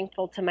ways,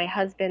 thankful to my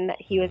husband that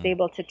he was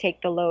able to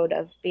take the load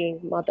of being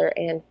mother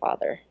and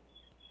father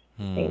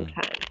at the same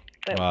time.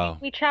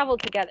 But we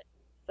traveled together.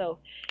 So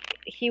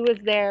he was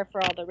there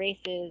for all the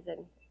races,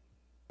 and,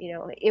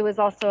 it was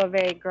also a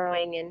very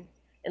growing and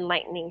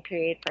enlightening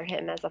period for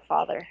him as a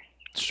father.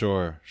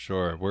 Sure.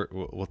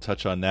 We'll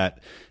touch on that.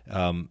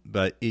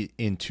 But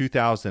in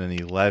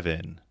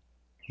 2011,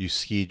 you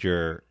skied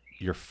your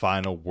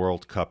final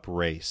World Cup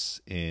race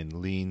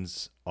in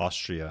Linz,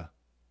 Austria,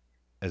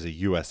 as a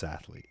U.S.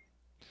 athlete.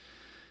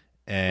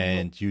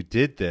 And you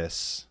did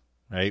this,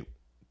 right?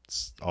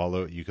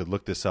 Although you could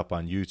look this up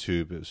on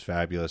YouTube, it was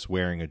fabulous,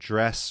 wearing a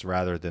dress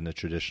rather than a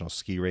traditional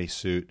ski race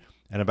suit.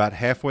 And about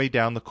halfway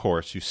down the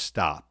course, you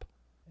stop,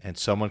 and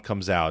someone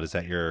comes out. Is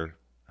that your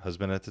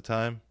husband at the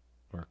time?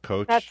 Or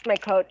coach? That's my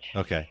coach.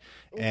 Okay.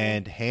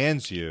 And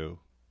hands you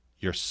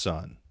your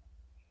son,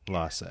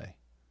 Lasse,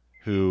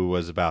 who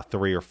was about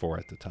 3 or 4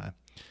 at the time.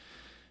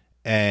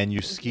 And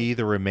you ski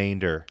the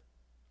remainder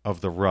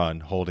of the run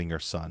holding your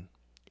son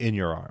in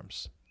your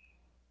arms.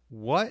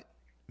 What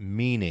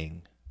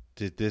meaning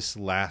did this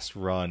last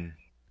run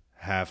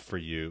have for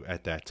you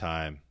at that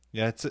time?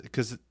 Yeah, it's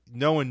because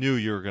no one knew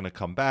you were going to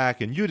come back,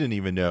 and you didn't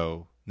even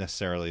know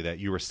necessarily that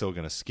you were still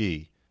going to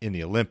ski in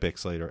the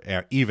Olympics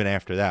later, even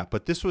after that.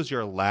 But this was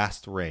your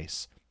last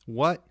race.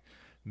 What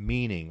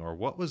meaning or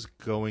what was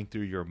going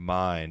through your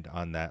mind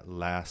on that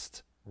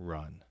last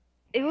run?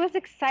 It was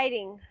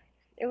exciting.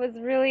 It was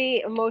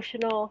really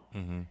emotional.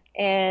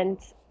 And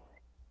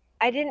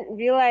I didn't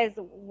realize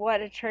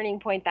what a turning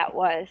point that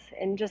was.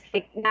 And just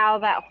like now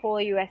that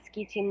whole U.S.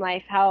 ski team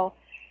life, how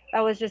that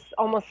was just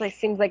almost like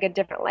seems like a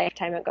different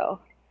lifetime ago.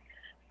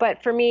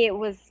 But for me, it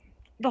was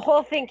the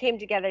whole thing came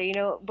together.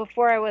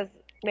 Before I was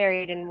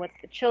married and with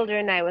the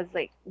children, I was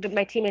like,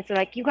 my teammates were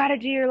like, "You got to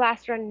do your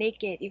last run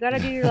naked. You got to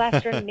do your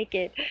last run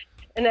naked."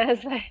 And I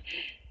was like,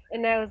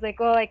 And I was like,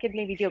 well, I could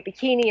maybe do a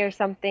bikini or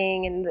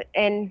something.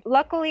 And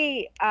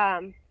luckily,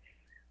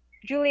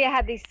 Julia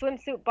had these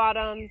swimsuit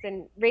bottoms,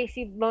 and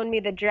Racy loaned me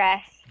the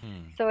dress.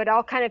 So it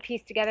all kind of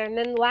pieced together. And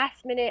then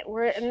last minute,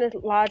 we're in the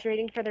lodge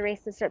waiting for the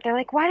race to start. They're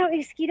like, why don't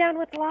you ski down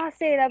with Lasse?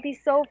 That'd be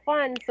so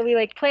fun. So we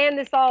like planned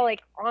this all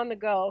like on the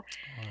go.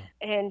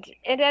 And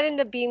it ended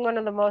up being one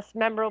of the most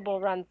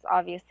memorable runs,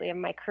 obviously, of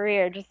my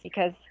career, just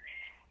because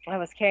I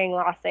was carrying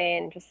Lasse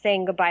and just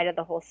saying goodbye to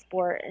the whole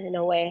sport in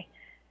a way.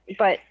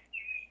 But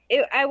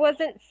I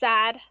wasn't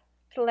sad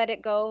to let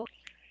it go.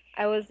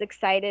 I was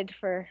excited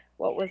for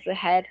what was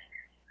ahead,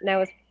 and I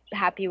was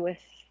happy with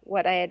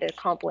what I had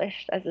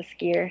accomplished as a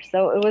skier.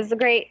 So it was a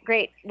great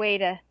way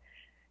to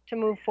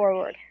move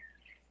forward.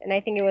 And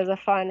I think it was a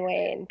fun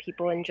way, and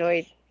people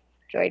enjoyed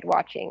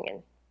watching.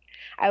 And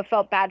I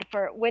felt bad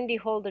for Wendy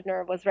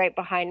Holdener was right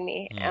behind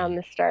me on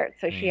the start,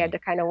 so she had to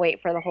kind of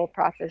wait for the whole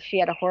process. She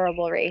had a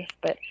horrible race,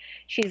 but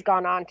she's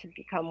gone on to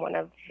become one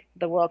of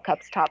the World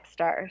Cup's top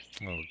stars.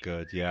 Oh,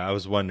 good. Yeah, I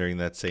was wondering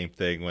that same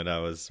thing when I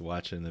was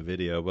watching the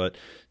video, but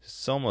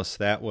it's almost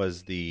that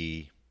was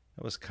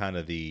kind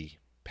of the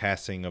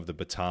passing of the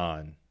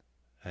baton,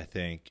 I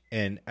think.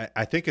 And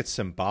I think it's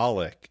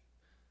symbolic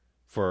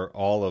for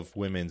all of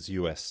women's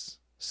U.S.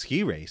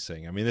 ski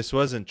racing. I mean, this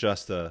wasn't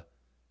just a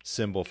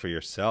symbol for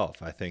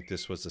yourself. I think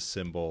this was a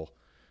symbol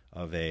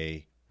of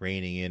a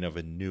reining in of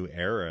a new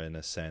era, in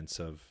a sense,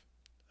 of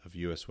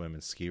U.S.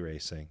 women's ski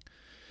racing,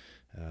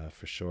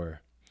 for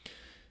sure.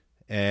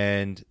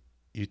 And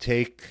you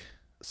take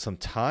some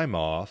time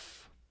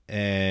off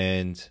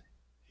and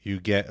you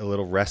get a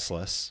little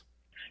restless.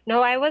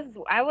 No, I was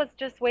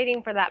just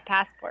waiting for that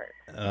passport.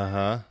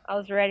 Uh-huh. I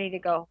was ready to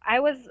go. I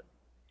was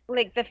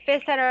like, the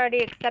FIS had already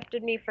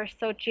accepted me for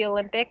Sochi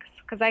Olympics,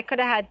 because I could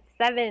have had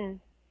 7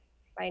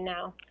 by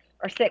now,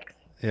 or 6.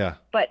 Yeah.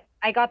 But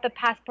I got the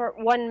passport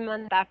 1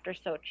 month after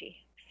Sochi,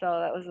 so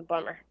that was a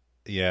bummer.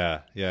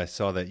 Yeah, I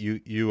saw that. You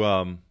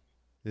the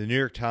New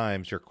York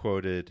Times, you're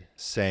quoted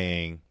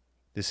saying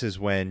this is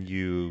when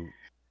you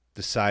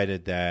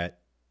decided that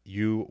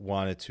you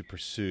wanted to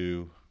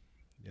pursue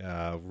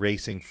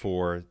racing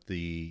for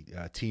the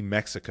Team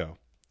Mexico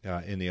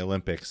in the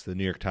Olympics. The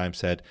New York Times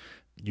said,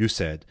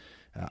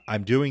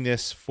 I'm doing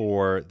this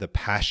for the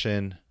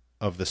passion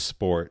of the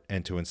sport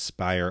and to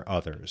inspire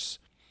others.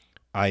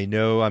 I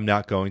know I'm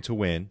not going to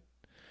win,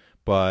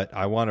 but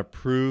I want to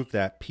prove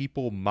that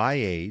people my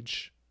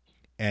age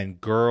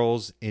and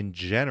girls in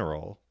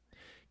general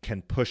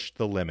can push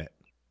the limit.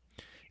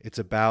 It's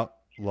about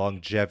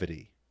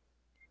longevity.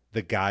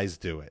 The guys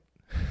do it.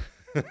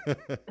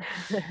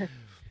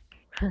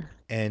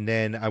 And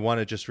then I want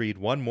to just read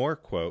one more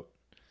quote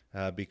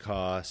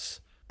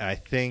because I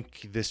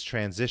think this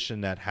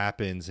transition that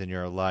happens in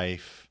your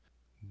life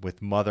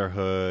with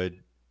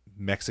motherhood,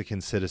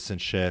 Mexican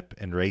citizenship,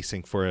 and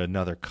racing for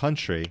another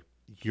country,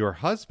 your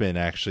husband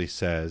actually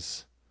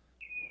says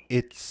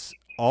it's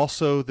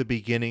also the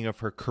beginning of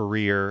her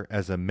career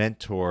as a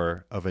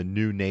mentor of a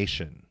new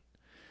nation.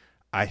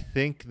 I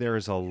think there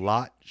is a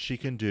lot she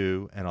can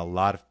do and a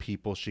lot of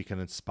people she can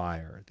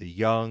inspire, the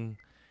young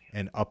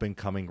and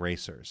up-and-coming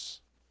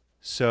racers.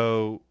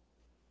 So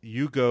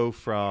you go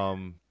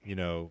from,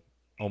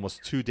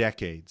 almost 2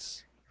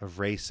 decades of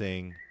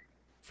racing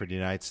for the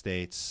United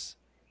States,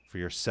 for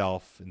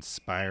yourself,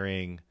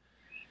 inspiring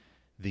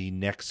the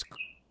next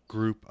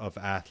group of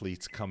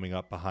athletes coming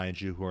up behind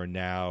you who are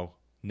now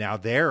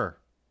there.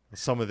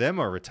 Some of them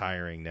are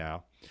retiring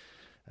now.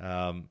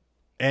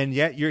 And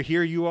yet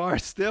you are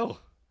still,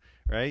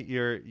 right?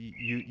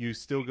 You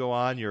still go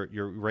on,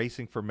 you're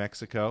racing for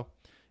Mexico.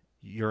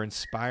 You're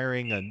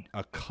inspiring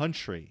a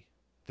country,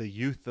 the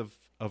youth of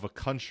a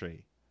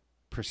country,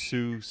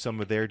 pursue some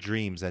of their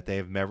dreams that they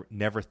have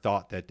never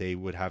thought that they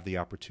would have the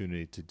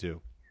opportunity to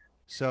do.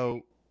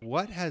 So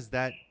what has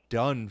that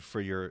done for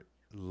your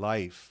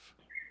life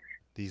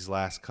these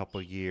last couple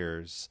of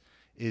years?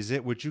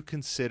 Would you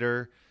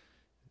consider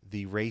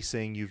the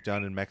racing you've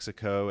done in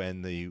Mexico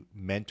and the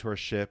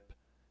mentorship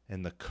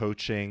and the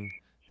coaching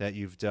that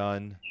you've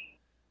done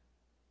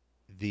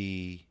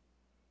the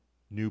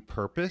new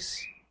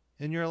purpose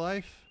in your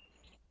life?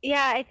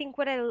 Yeah, I think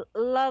what I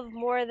love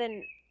more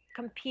than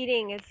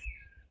competing is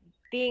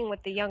being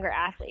with the younger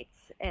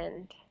athletes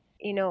and,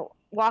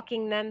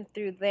 walking them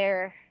through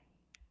their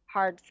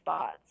hard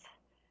spots.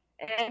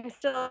 And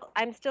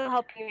I'm still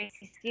helping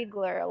Racy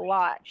Stiegler a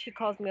lot. She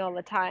calls me all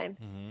the time.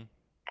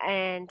 Mm-hmm.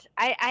 And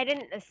I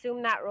didn't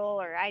assume that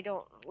role, or I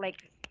don't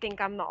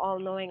think I'm the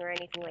all-knowing or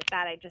anything like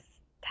that. I just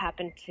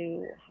happen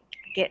to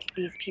get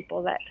these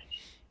people that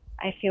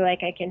I feel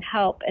like I can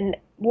help. And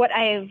what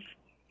I've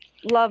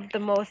loved the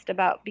most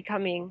about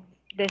becoming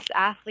this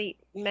athlete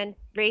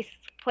race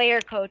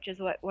player coach is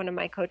what one of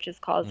my coaches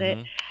calls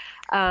mm-hmm.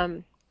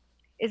 it,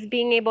 is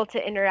being able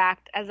to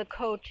interact as a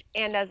coach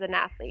and as an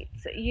athlete.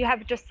 So you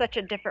have just such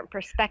a different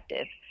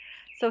perspective.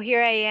 So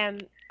here I am,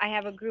 I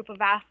have a group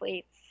of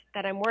athletes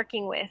that I'm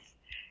working with,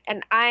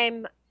 and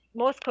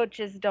most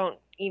coaches don't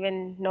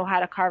even know how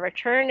to carve a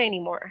turn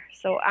anymore.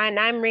 So, and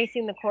I'm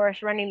racing the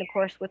course, running the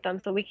course with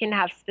them, so we can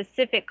have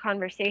specific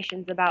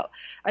conversations about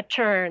a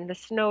turn, the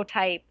snow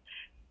type,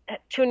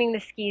 tuning the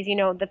skis,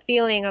 the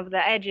feeling of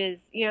the edges.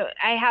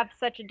 I have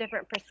such a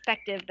different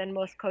perspective than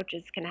most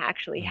coaches can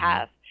actually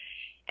have.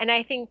 And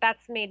I think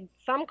that's made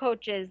some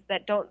coaches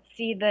that don't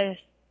see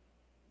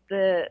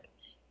the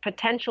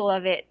potential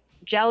of it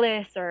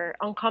jealous or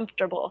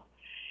uncomfortable.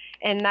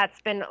 And that's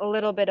been a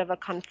little bit of a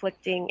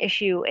conflicting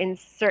issue in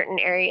certain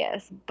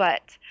areas.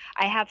 But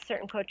I have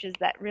certain coaches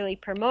that really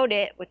promote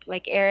it, with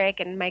like Eric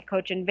and my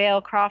coach in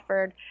Vail,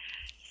 Crawford.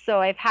 So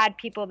I've had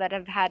people that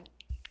have had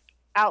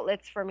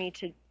outlets for me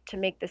to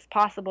make this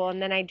possible.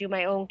 And then I do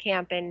my own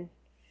camp in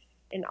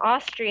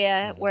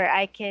Austria, where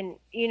I can,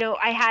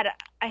 I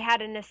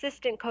had an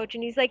assistant coach,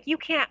 and he's like, you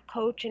can't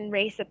coach and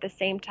race at the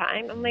same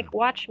time. I'm like,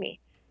 watch me.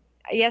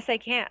 Yes, I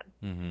can.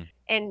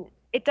 And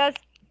it does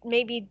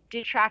maybe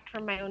detract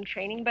from my own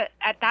training, but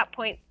at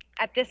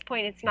this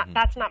point, it's not,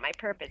 that's not my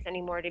purpose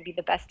anymore, to be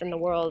the best in the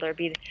world or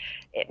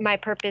my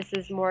purpose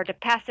is more to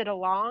pass it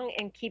along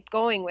and keep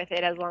going with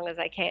it as long as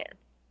I can.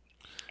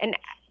 And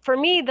for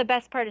me, the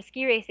best part of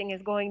ski racing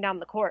is going down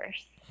the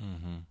course.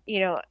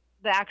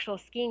 The actual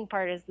skiing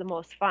part is the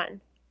most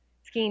fun.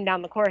 Skiing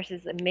down the course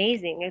is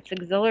amazing. It's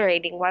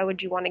exhilarating. Why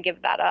would you want to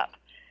give that up?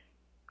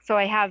 So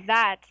I have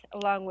that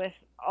along with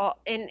all,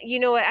 and you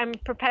know what? I'm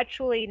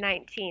perpetually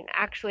 19.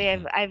 Actually,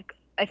 I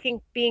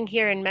think being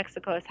here in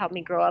Mexico has helped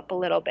me grow up a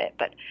little bit,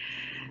 but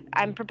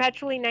I'm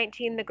perpetually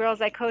 19. The girls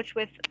I coach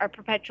with are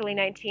perpetually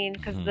 19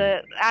 because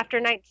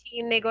after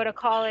 19 they go to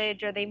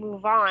college or they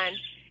move on.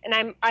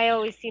 And I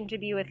always seem to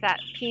be with that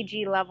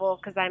PG level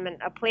because I'm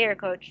a player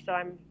coach, so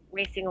I'm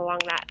racing along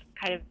that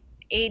kind of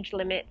age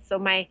limit. So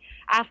my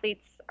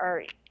athletes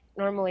are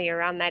normally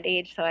around that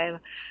age. So I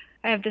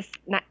have this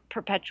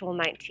perpetual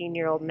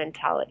 19-year-old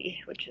mentality,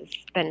 which has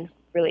been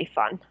really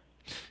fun.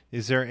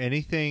 Is there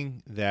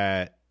anything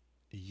that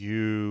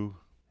you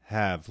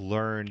have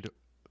learned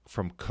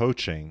from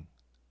coaching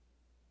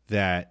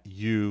that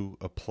you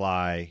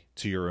apply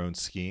to your own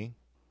skiing?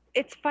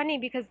 It's funny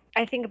because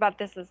I think about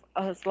this as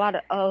a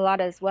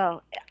lot as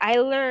well. I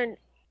learn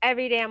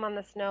every day I'm on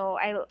the snow.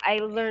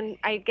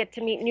 I get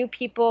to meet new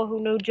people who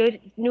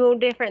know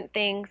different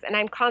things, and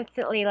I'm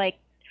constantly like,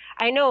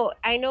 I know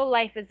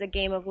life is a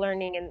game of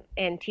learning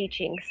and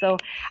teaching. So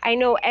I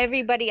know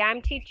everybody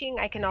I'm teaching,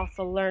 I can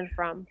also learn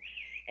from.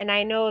 And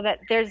I know that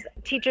there's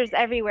teachers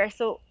everywhere.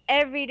 So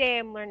every day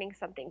I'm learning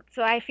something.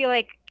 So I feel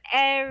like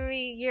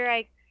every year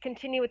I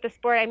continue with the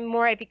sport,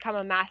 I become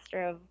a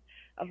master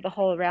of the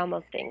whole realm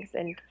of things.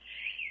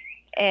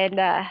 And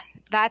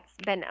that's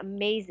been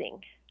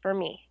amazing for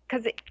me,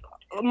 because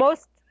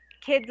most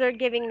kids are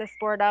giving the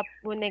sport up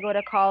when they go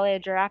to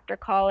college or after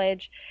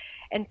college.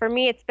 And for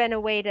me, it's been a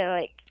way to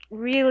like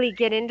really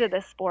get into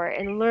the sport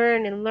and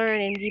learn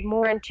and be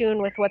more in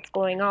tune with what's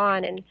going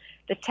on and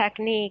the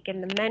technique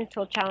and the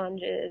mental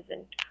challenges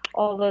and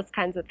all those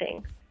kinds of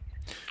things.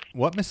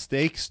 What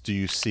mistakes do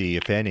you see,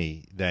 if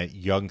any, that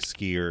young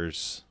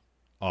skiers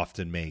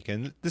often make?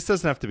 And this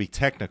doesn't have to be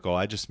technical.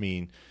 I just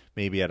mean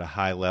maybe at a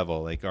high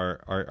level. Like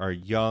are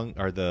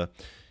the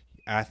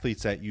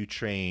athletes that you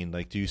train,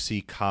 like, do you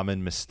see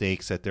common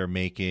mistakes that they're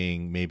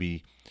making,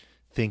 maybe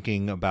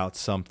thinking about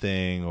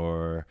something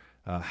or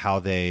how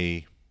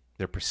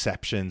their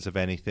perceptions of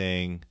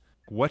anything?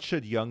 What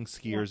should young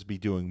skiers be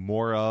doing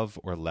more of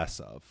or less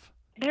of?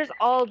 There's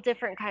all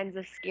different kinds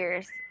of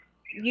skiers.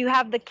 You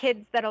have the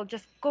kids that'll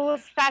just go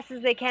as fast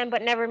as they can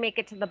but never make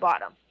it to the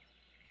bottom.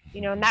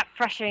 And that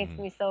frustrates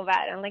me so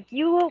bad. I'm like,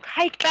 you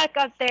hike back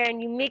up there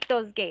and you make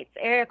those gates.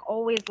 Eric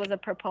always was a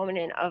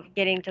proponent of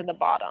getting to the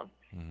bottom,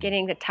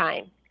 getting the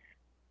time.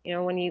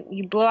 When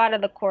you blow out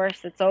of the course,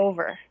 it's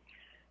over.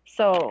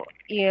 So,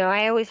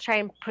 I always try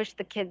and push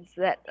the kids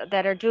that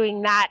are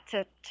doing that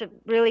to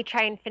really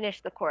try and finish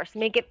the course,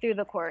 make it through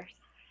the course.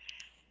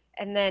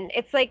 And then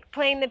it's like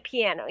playing the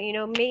piano.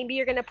 Maybe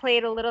you're going to play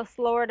it a little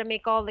slower to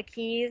make all the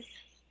keys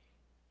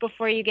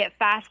before you get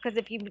fast, because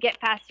if you get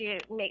fast, you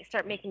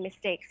start making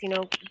mistakes.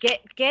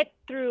 Get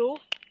through,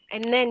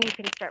 and then you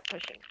can start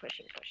pushing,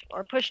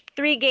 or push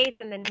 3 gates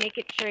and then make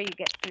it sure you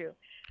get through.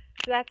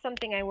 So that's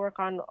something I work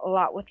on a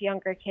lot with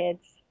younger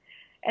kids.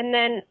 And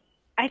then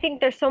I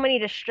think there's so many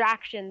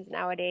distractions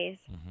nowadays.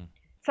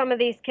 Some of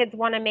these kids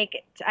want to make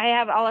it. I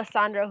have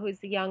Alessandro, who's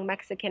the young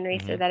Mexican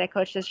racer that I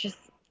coach, that's just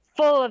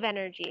full of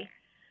energy,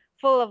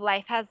 full of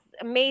life, has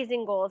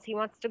amazing goals. He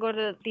wants to go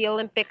to the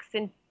Olympics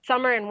in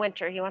summer and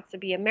winter. He wants to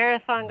be a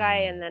marathon guy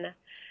and then a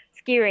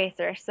ski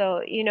racer.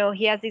 So,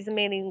 he has these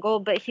amazing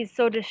goals, but he's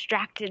so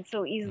distracted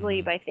so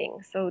easily by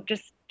things. So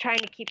just trying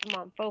to keep him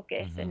on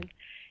focus and,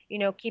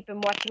 keep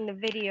him watching the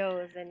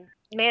videos and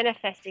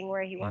manifesting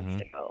where he wants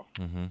to go.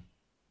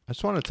 I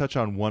just want to touch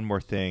on one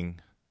more thing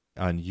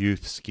on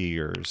youth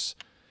skiers.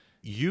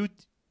 You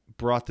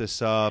brought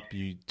this up.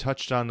 You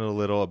touched on it a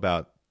little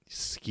about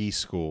ski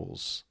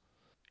schools.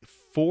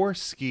 For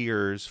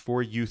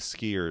youth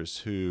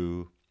skiers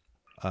who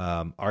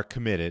are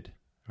committed,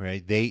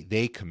 right?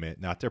 They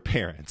commit, not their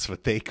parents,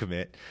 but they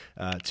commit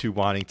to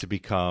wanting to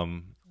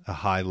become a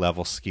high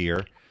level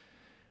skier.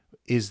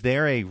 Is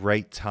there a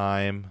right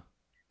time,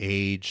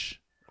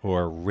 age,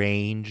 or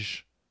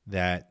range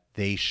that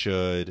they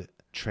should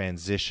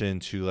transition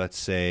to, let's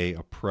say,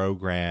 a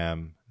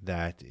program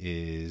that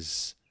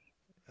is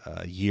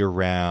year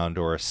round,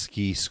 or a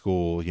ski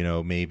school,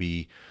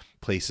 maybe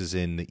places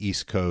in the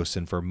East Coast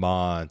and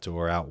Vermont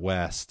or out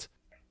west?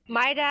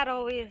 My dad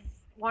always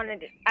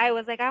wanted it. I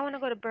was like, I want to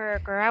go to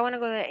Burke, or I want to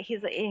go to,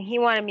 he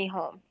wanted me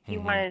home. He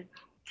wanted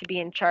to be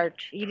in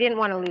charge. He didn't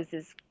want to lose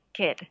his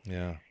kid.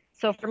 Yeah.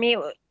 So for me,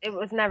 it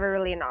was never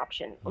really an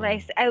option.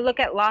 When I look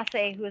at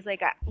Lasse, who's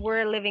like,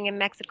 we're living in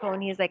Mexico,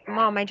 and he's like,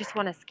 Mom, I just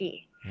want to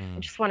ski. I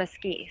just want to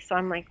ski. So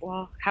I'm like,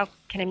 well, how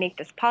can I make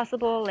this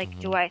possible? Like,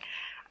 do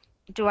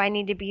I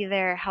need to be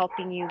there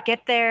helping you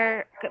get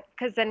there?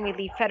 Because then we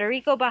leave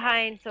Federico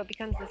behind, so it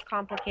becomes this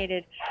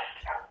complicated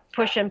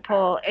push and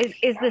pull.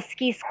 Is the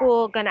ski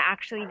school going to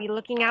actually be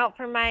looking out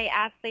for my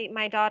athlete,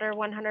 my daughter,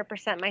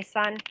 100%, my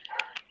son?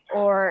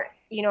 Or,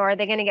 are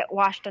they going to get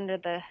washed into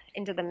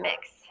the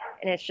mix?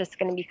 And it's just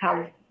going to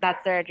become,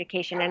 that's their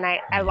education. And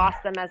I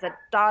lost them as a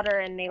daughter,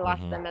 and they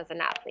lost them as an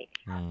athlete.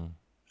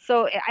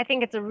 So I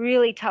think it's a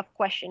really tough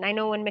question. I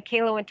know when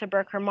Michaela went to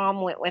Burke, her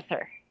mom went with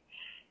her.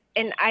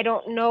 And I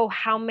don't know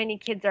how many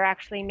kids are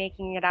actually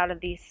making it out of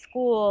these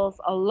schools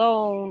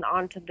alone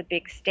onto the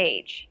big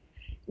stage.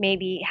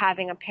 Maybe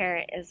having a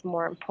parent is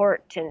more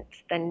important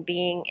than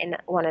being in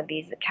one of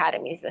these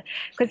academies,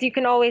 because you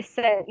can always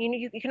say,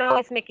 you can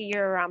always make a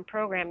year-round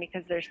program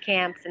because there's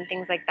camps and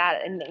things like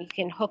that, and you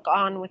can hook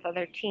on with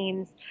other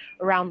teams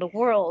around the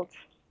world.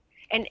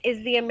 And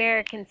is the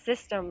American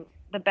system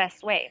the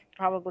best way?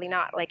 Probably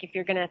not. Like, if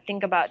you're going to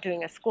think about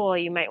doing a school,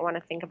 you might want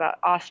to think about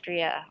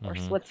Austria or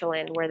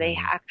Switzerland, where they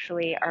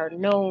actually are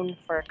known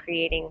for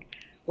creating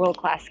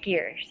world-class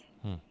skiers.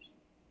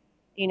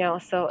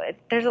 So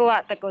there's a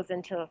lot that goes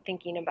into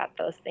thinking about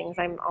those things.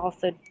 I'm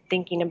also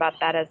thinking about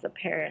that as a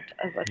parent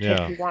of a kid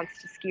who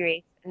wants to ski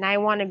race. And I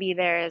want to be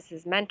there as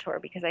his mentor,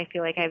 because I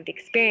feel like I have the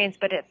experience,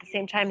 but at the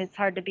same time, it's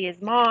hard to be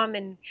his mom.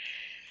 And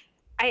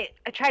I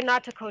tried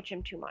not to coach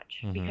him too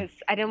much because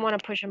I didn't want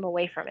to push him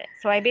away from it.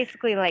 So I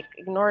basically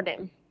ignored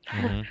him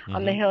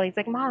on the hill. He's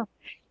like, Mom,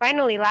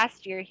 finally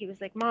last year, he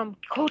was like, Mom,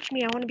 coach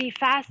me. I want to be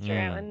faster.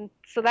 And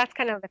so that's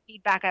kind of the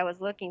feedback I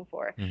was looking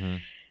for.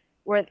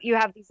 Where you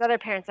have these other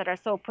parents that are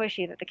so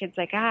pushy that the kid's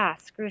like,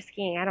 screw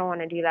skiing. I don't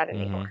want to do that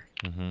anymore.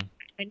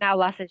 And now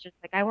Les is just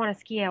like, I want to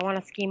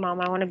ski.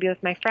 Mom. I want to be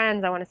with my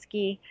friends. I want to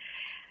ski.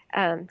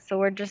 So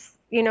we're just,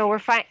 we're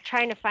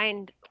trying to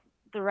find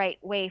the right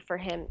way for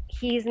him.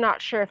 He's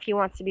not sure if he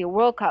wants to be a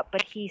World Cup,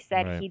 but he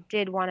said he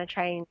did want to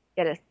try and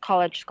get a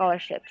college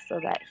scholarship so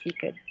that he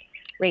could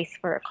race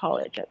for a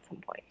college at some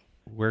point.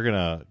 We're going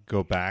to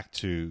go back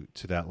to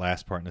that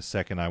last part in a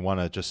second.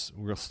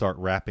 We'll start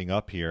wrapping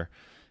up here.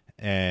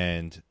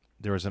 And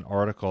there was an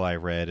article I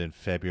read in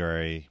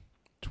February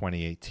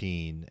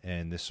 2018,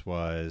 and this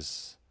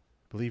was,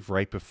 I believe,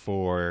 right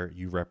before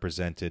you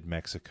represented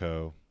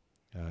Mexico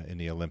in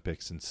the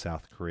Olympics in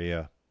South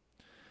Korea.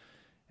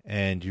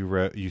 And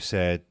you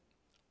said,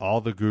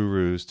 all the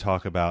gurus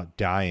talk about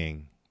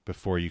dying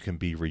before you can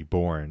be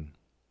reborn.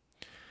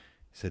 You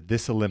said,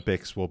 this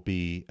Olympics will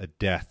be a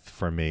death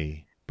for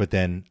me, but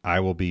then I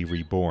will be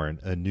reborn,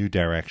 a new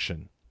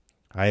direction.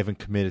 I haven't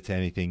committed to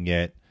anything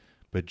yet,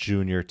 but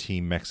Junior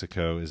Team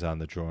Mexico is on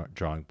the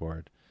drawing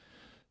board.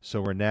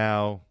 So we're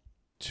now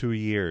 2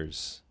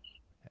 years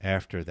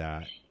after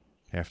that,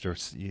 after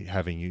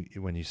having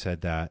you, when you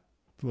said that,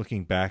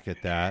 looking back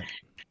at that,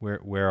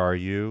 where are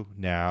you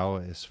now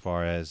as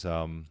far as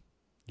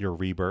your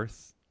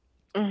rebirth?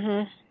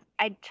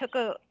 I took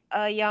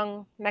a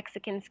young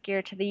Mexican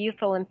skier to the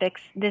Youth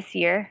Olympics this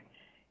year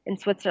in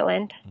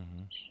Switzerland,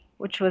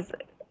 which was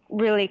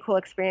really cool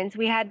experience.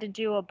 We had to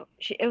do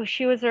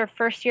she was her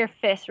first year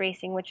FIS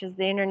racing, which is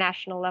the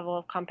international level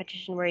of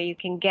competition where you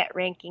can get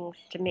rankings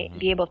to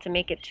be able to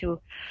make it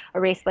to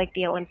a race like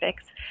the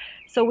Olympics.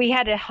 So we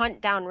had to hunt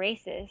down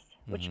races,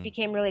 which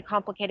became really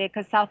complicated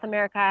because South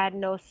America had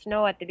no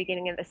snow at the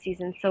beginning of the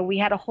season. So we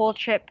had a whole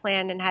trip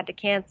planned and had to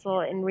cancel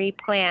and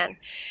replan.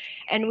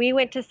 And we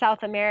went to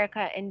South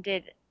America and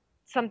did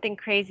something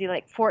crazy,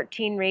 like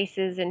 14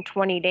 races in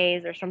 20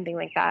 days or something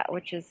like that,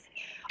 which is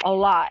a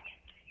lot.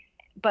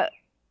 But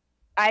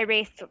I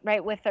raced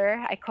right with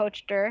her. I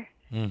coached her.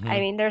 I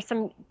mean, there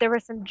were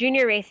some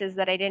junior races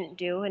that I didn't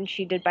do, and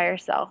she did by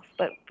herself.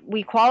 But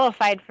we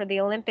qualified for the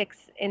Olympics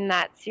in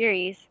that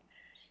series,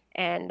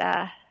 and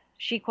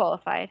she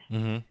qualified.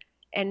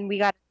 And we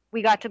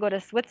got to go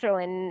to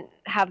Switzerland and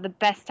have the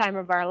best time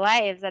of our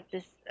lives at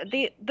this.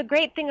 The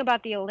great thing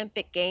about the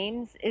Olympic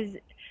Games is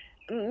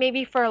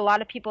maybe for a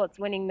lot of people it's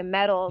winning the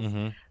medals,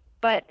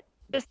 but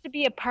just to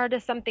be a part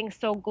of something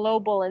so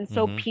global and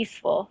so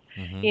peaceful,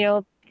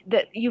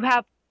 that you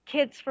have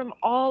kids from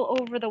all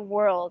over the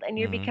world, and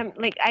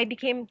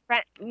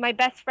my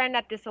best friend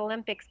at this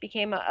Olympics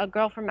became a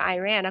girl from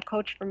Iran, a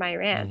coach from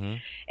Iran.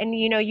 And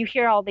you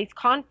hear all these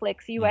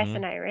conflicts, US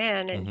and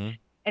Iran,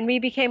 and we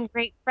became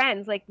great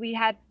friends. Like we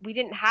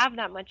didn't have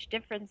that much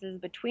differences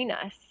between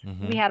us.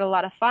 We had a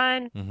lot of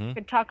fun,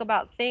 could talk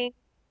about things.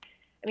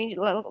 I mean,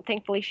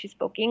 thankfully she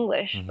spoke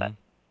English, Mm-hmm.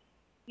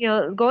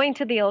 but going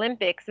to the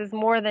Olympics is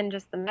more than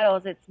just the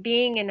medals. It's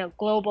being in a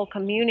global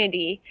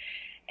community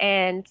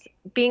and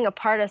being a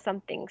part of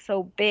something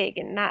so big.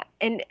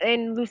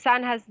 And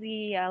Lausanne has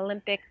the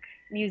Olympic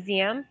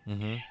Museum,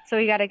 Mm-hmm. so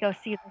you got to go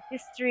see the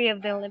history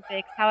of the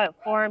Olympics, how it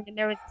formed. And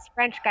there was this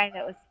French guy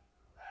that was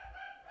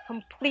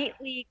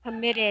completely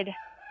committed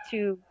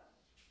to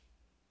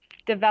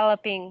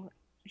developing.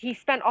 He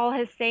spent all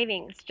his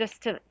savings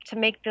just to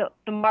make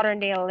the modern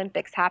day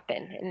Olympics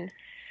happen.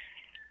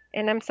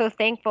 And I'm so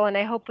thankful, and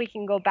I hope we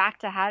can go back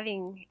to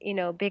having,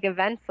 big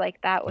events like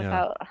that Yeah.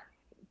 without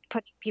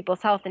putting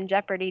people's health in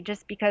jeopardy,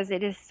 just because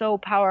it is so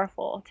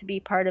powerful to be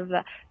part of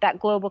that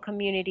global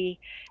community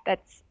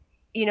that's,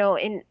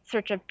 in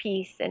search of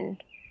peace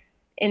and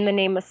in the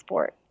name of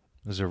sport.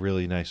 It was a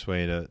really nice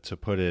way to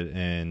put it.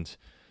 And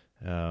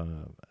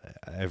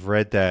I've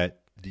read that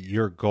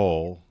your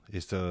goal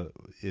is to,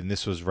 and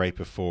this was right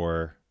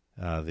before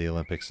the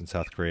Olympics in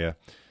South Korea,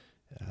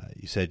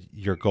 you said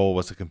your goal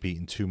was to compete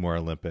in 2 more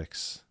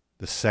Olympics.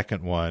 The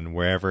second one,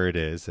 wherever it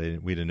is,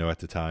 we didn't know at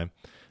the time,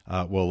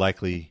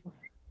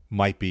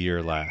 might be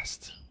your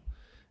last.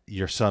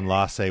 Your son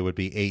Lasse would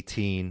be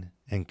 18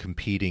 and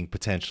competing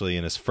potentially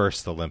in his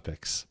first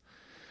Olympics.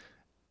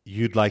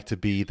 You'd like to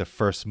be the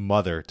first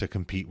mother to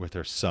compete with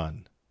her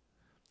son.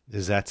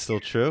 Is that still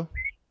true?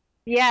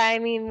 Yeah, I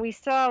mean, we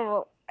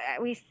still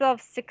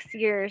have 6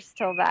 years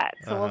till that,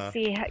 so we'll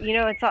see.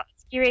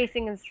 Ski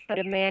racing is so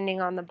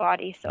demanding on the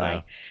body, so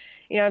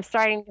Yeah. I'm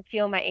starting to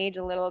feel my age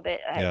a little bit.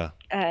 Yeah.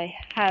 I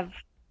have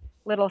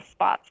little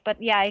spots,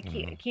 but yeah,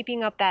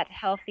 keeping up that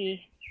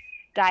healthy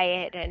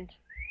diet and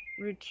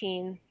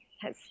routine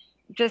has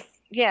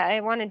I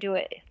want to do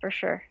it for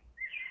sure.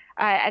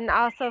 And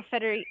also,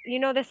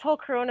 this whole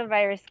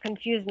coronavirus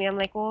confused me. I'm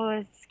like, well,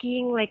 is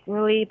skiing like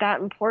really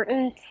that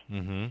important?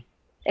 Mm-hmm.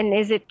 And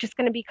is it just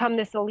going to become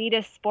this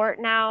elitist sport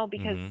now?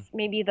 Because Mm-hmm.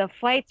 maybe the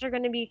flights are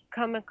going to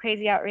become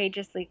crazy,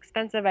 outrageously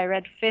expensive. I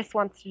read FIS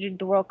wants to do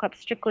the World Cup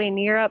strictly in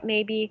Europe,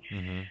 maybe.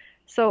 Mm-hmm.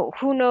 So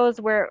who knows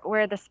where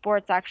the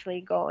sport's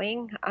actually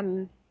going?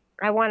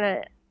 I want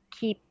to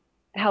keep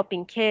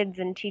helping kids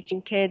and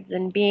teaching kids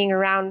and being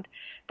around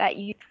that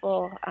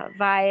youthful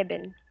vibe,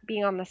 and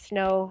being on the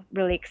snow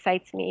really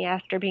excites me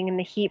after being in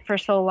the heat for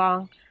so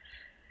long.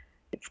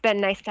 It's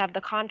been nice to have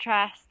the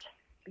contrast.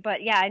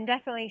 But yeah, I'm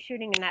definitely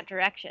shooting in that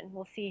direction.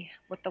 We'll see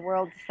what the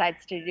world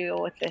decides to do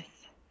with this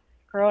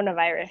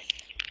coronavirus.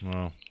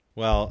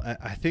 Well,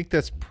 I think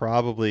that's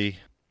probably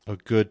a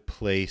good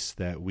place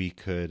that we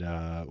could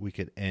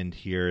end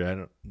here. I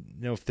don't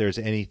know if there's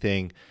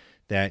anything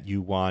that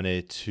you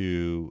wanted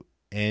to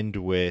end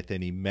with,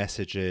 any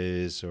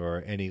messages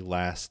or any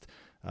last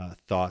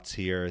thoughts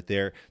here.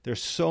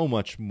 There's so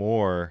much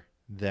more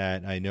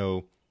that I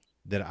know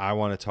that I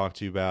want to talk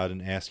to you about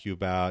and ask you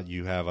about.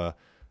 You have a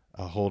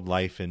whole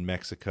life in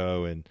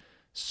Mexico and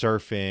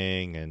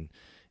surfing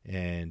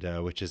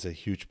and which is a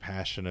huge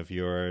passion of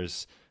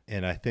yours.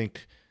 And I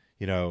think,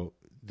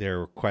 there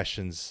were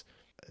questions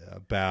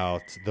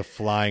about the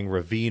flying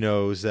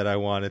Ravinos that I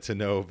wanted to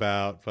know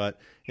about, but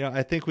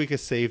I think we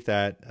could save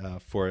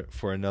that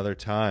for another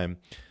time.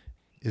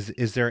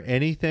 Is there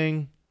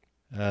anything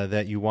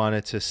that you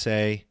wanted to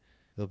say?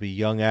 There'll be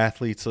young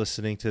athletes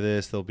listening to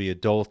this. There'll be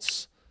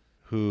adults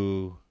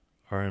who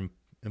are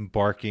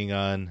embarking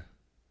on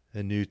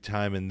a new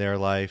time in their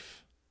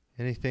life.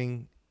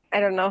 Anything?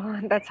 I don't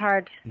know. That's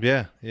hard.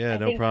 Yeah,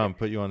 no problem.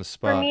 Put you on the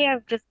spot. For me,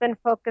 I've just been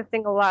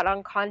focusing a lot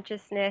on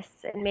consciousness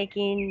and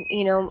making,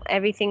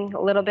 everything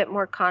a little bit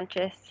more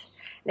conscious.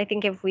 And I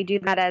think if we do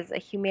that as a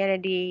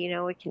humanity,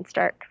 we can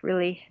start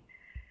really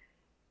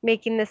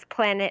making this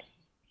planet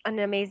an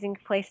amazing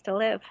place to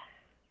live.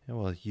 Yeah,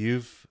 well,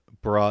 you've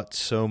brought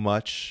so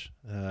much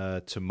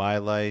to my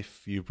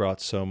life. You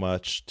brought so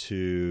much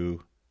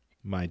to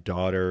my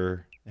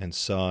daughter and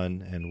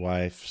son and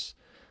wife's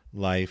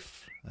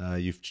life.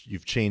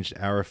 You've changed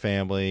our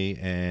family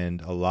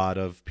and a lot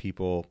of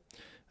people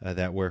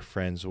that we're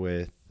friends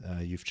with.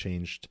 You've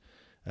changed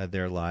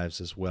their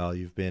lives as well.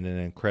 You've been an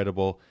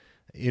incredible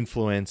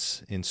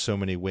influence in so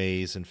many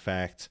ways. In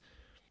fact,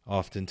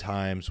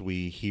 oftentimes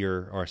we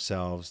hear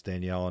ourselves,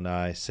 Danielle and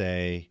I,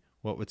 say,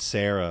 "What would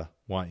Sarah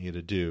want you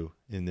to do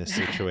in this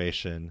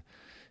situation?"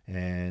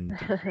 And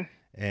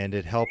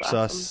it helps awesome.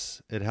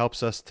 us. It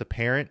helps us to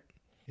parent.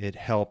 It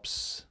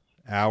helps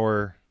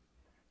our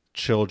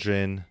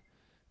children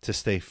to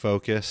stay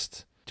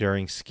focused.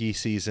 During ski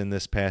season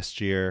this past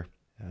year,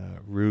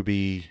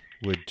 Ruby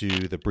would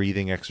do the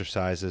breathing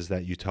exercises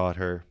that you taught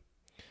her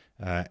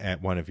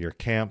at one of your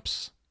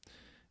camps.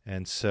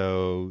 And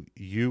so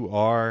you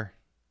are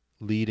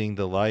leading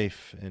the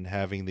life and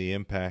having the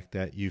impact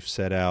that you've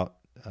set out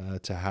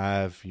to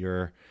have.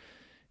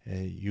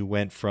 You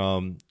went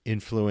from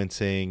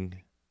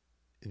influencing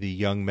the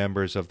young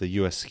members of the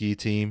U.S. ski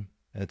team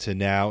to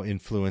now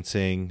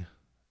influencing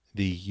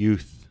the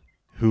youth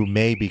who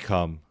may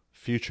become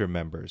future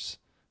members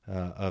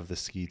of the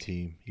ski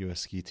team,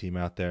 U.S. ski team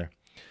out there.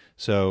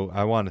 So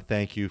I want to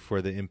thank you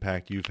for the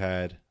impact you've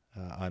had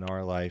on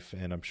our life,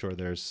 and I'm sure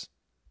there's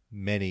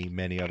many,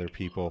 many other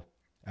people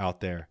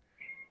out there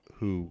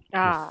who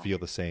feel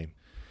the same.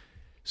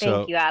 So,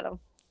 thank you, Adam.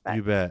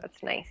 You bet.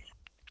 That's nice.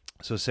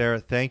 So, Sarah,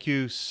 thank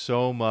you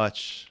so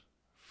much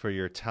for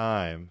your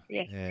time.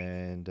 Yes.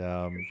 And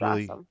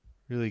Really awesome.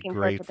 Really Looking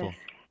grateful.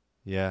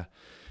 Yeah,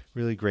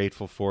 really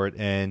grateful for it.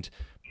 And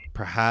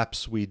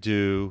perhaps we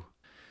do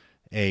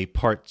a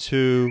part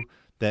 2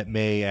 that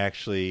may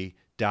actually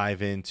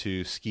dive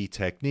into ski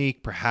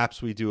technique.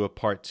 Perhaps we do a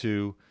part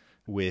 2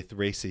 with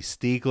Racy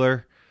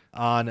Stiegler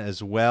on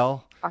as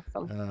well.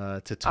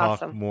 Awesome. To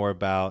talk more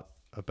about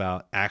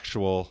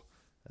actual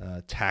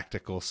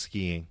tactical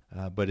skiing.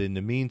 But in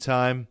the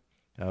meantime,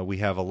 we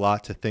have a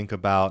lot to think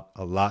about,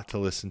 a lot to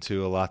listen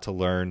to, a lot to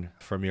learn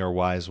from your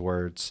wise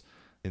words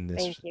in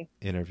this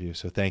interview.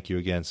 So thank you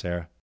again,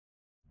 Sarah.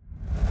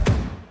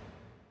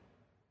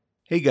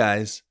 Hey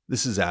guys,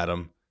 this is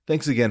Adam.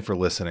 Thanks again for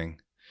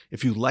listening.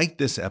 If you liked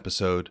this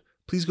episode,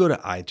 please go to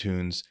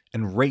iTunes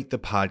and rate the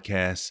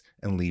podcast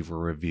and leave a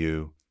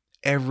review.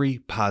 Every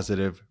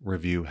positive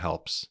review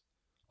helps.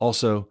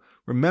 Also,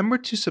 remember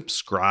to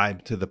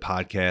subscribe to the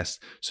podcast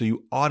so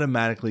you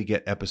automatically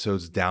get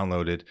episodes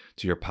downloaded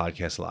to your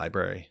podcast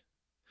library.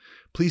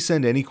 Please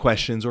send any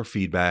questions or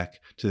feedback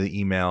to the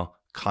email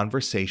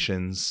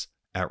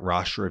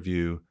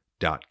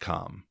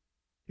conversations@roshreview.com.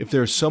 If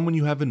there's someone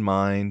you have in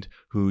mind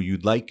who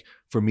you'd like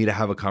for me to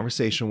have a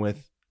conversation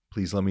with,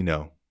 please let me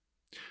know.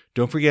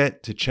 Don't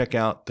forget to check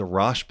out the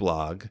Rosh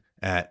blog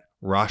at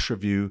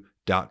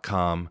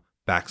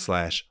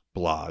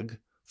roshreview.com/blog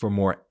for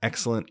more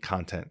excellent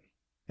content.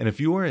 And if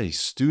you are a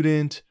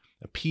student,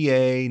 a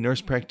PA,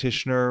 nurse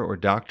practitioner, or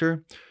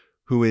doctor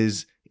who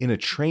is in a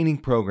training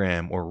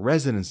program or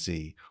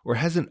residency or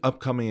has an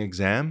upcoming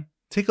exam,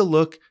 take a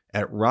look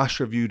at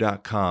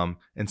roshreview.com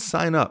and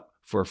sign up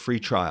for a free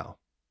trial.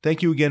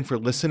 Thank you again for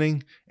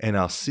listening, and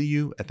I'll see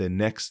you at the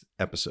next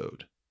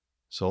episode.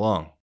 So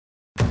long.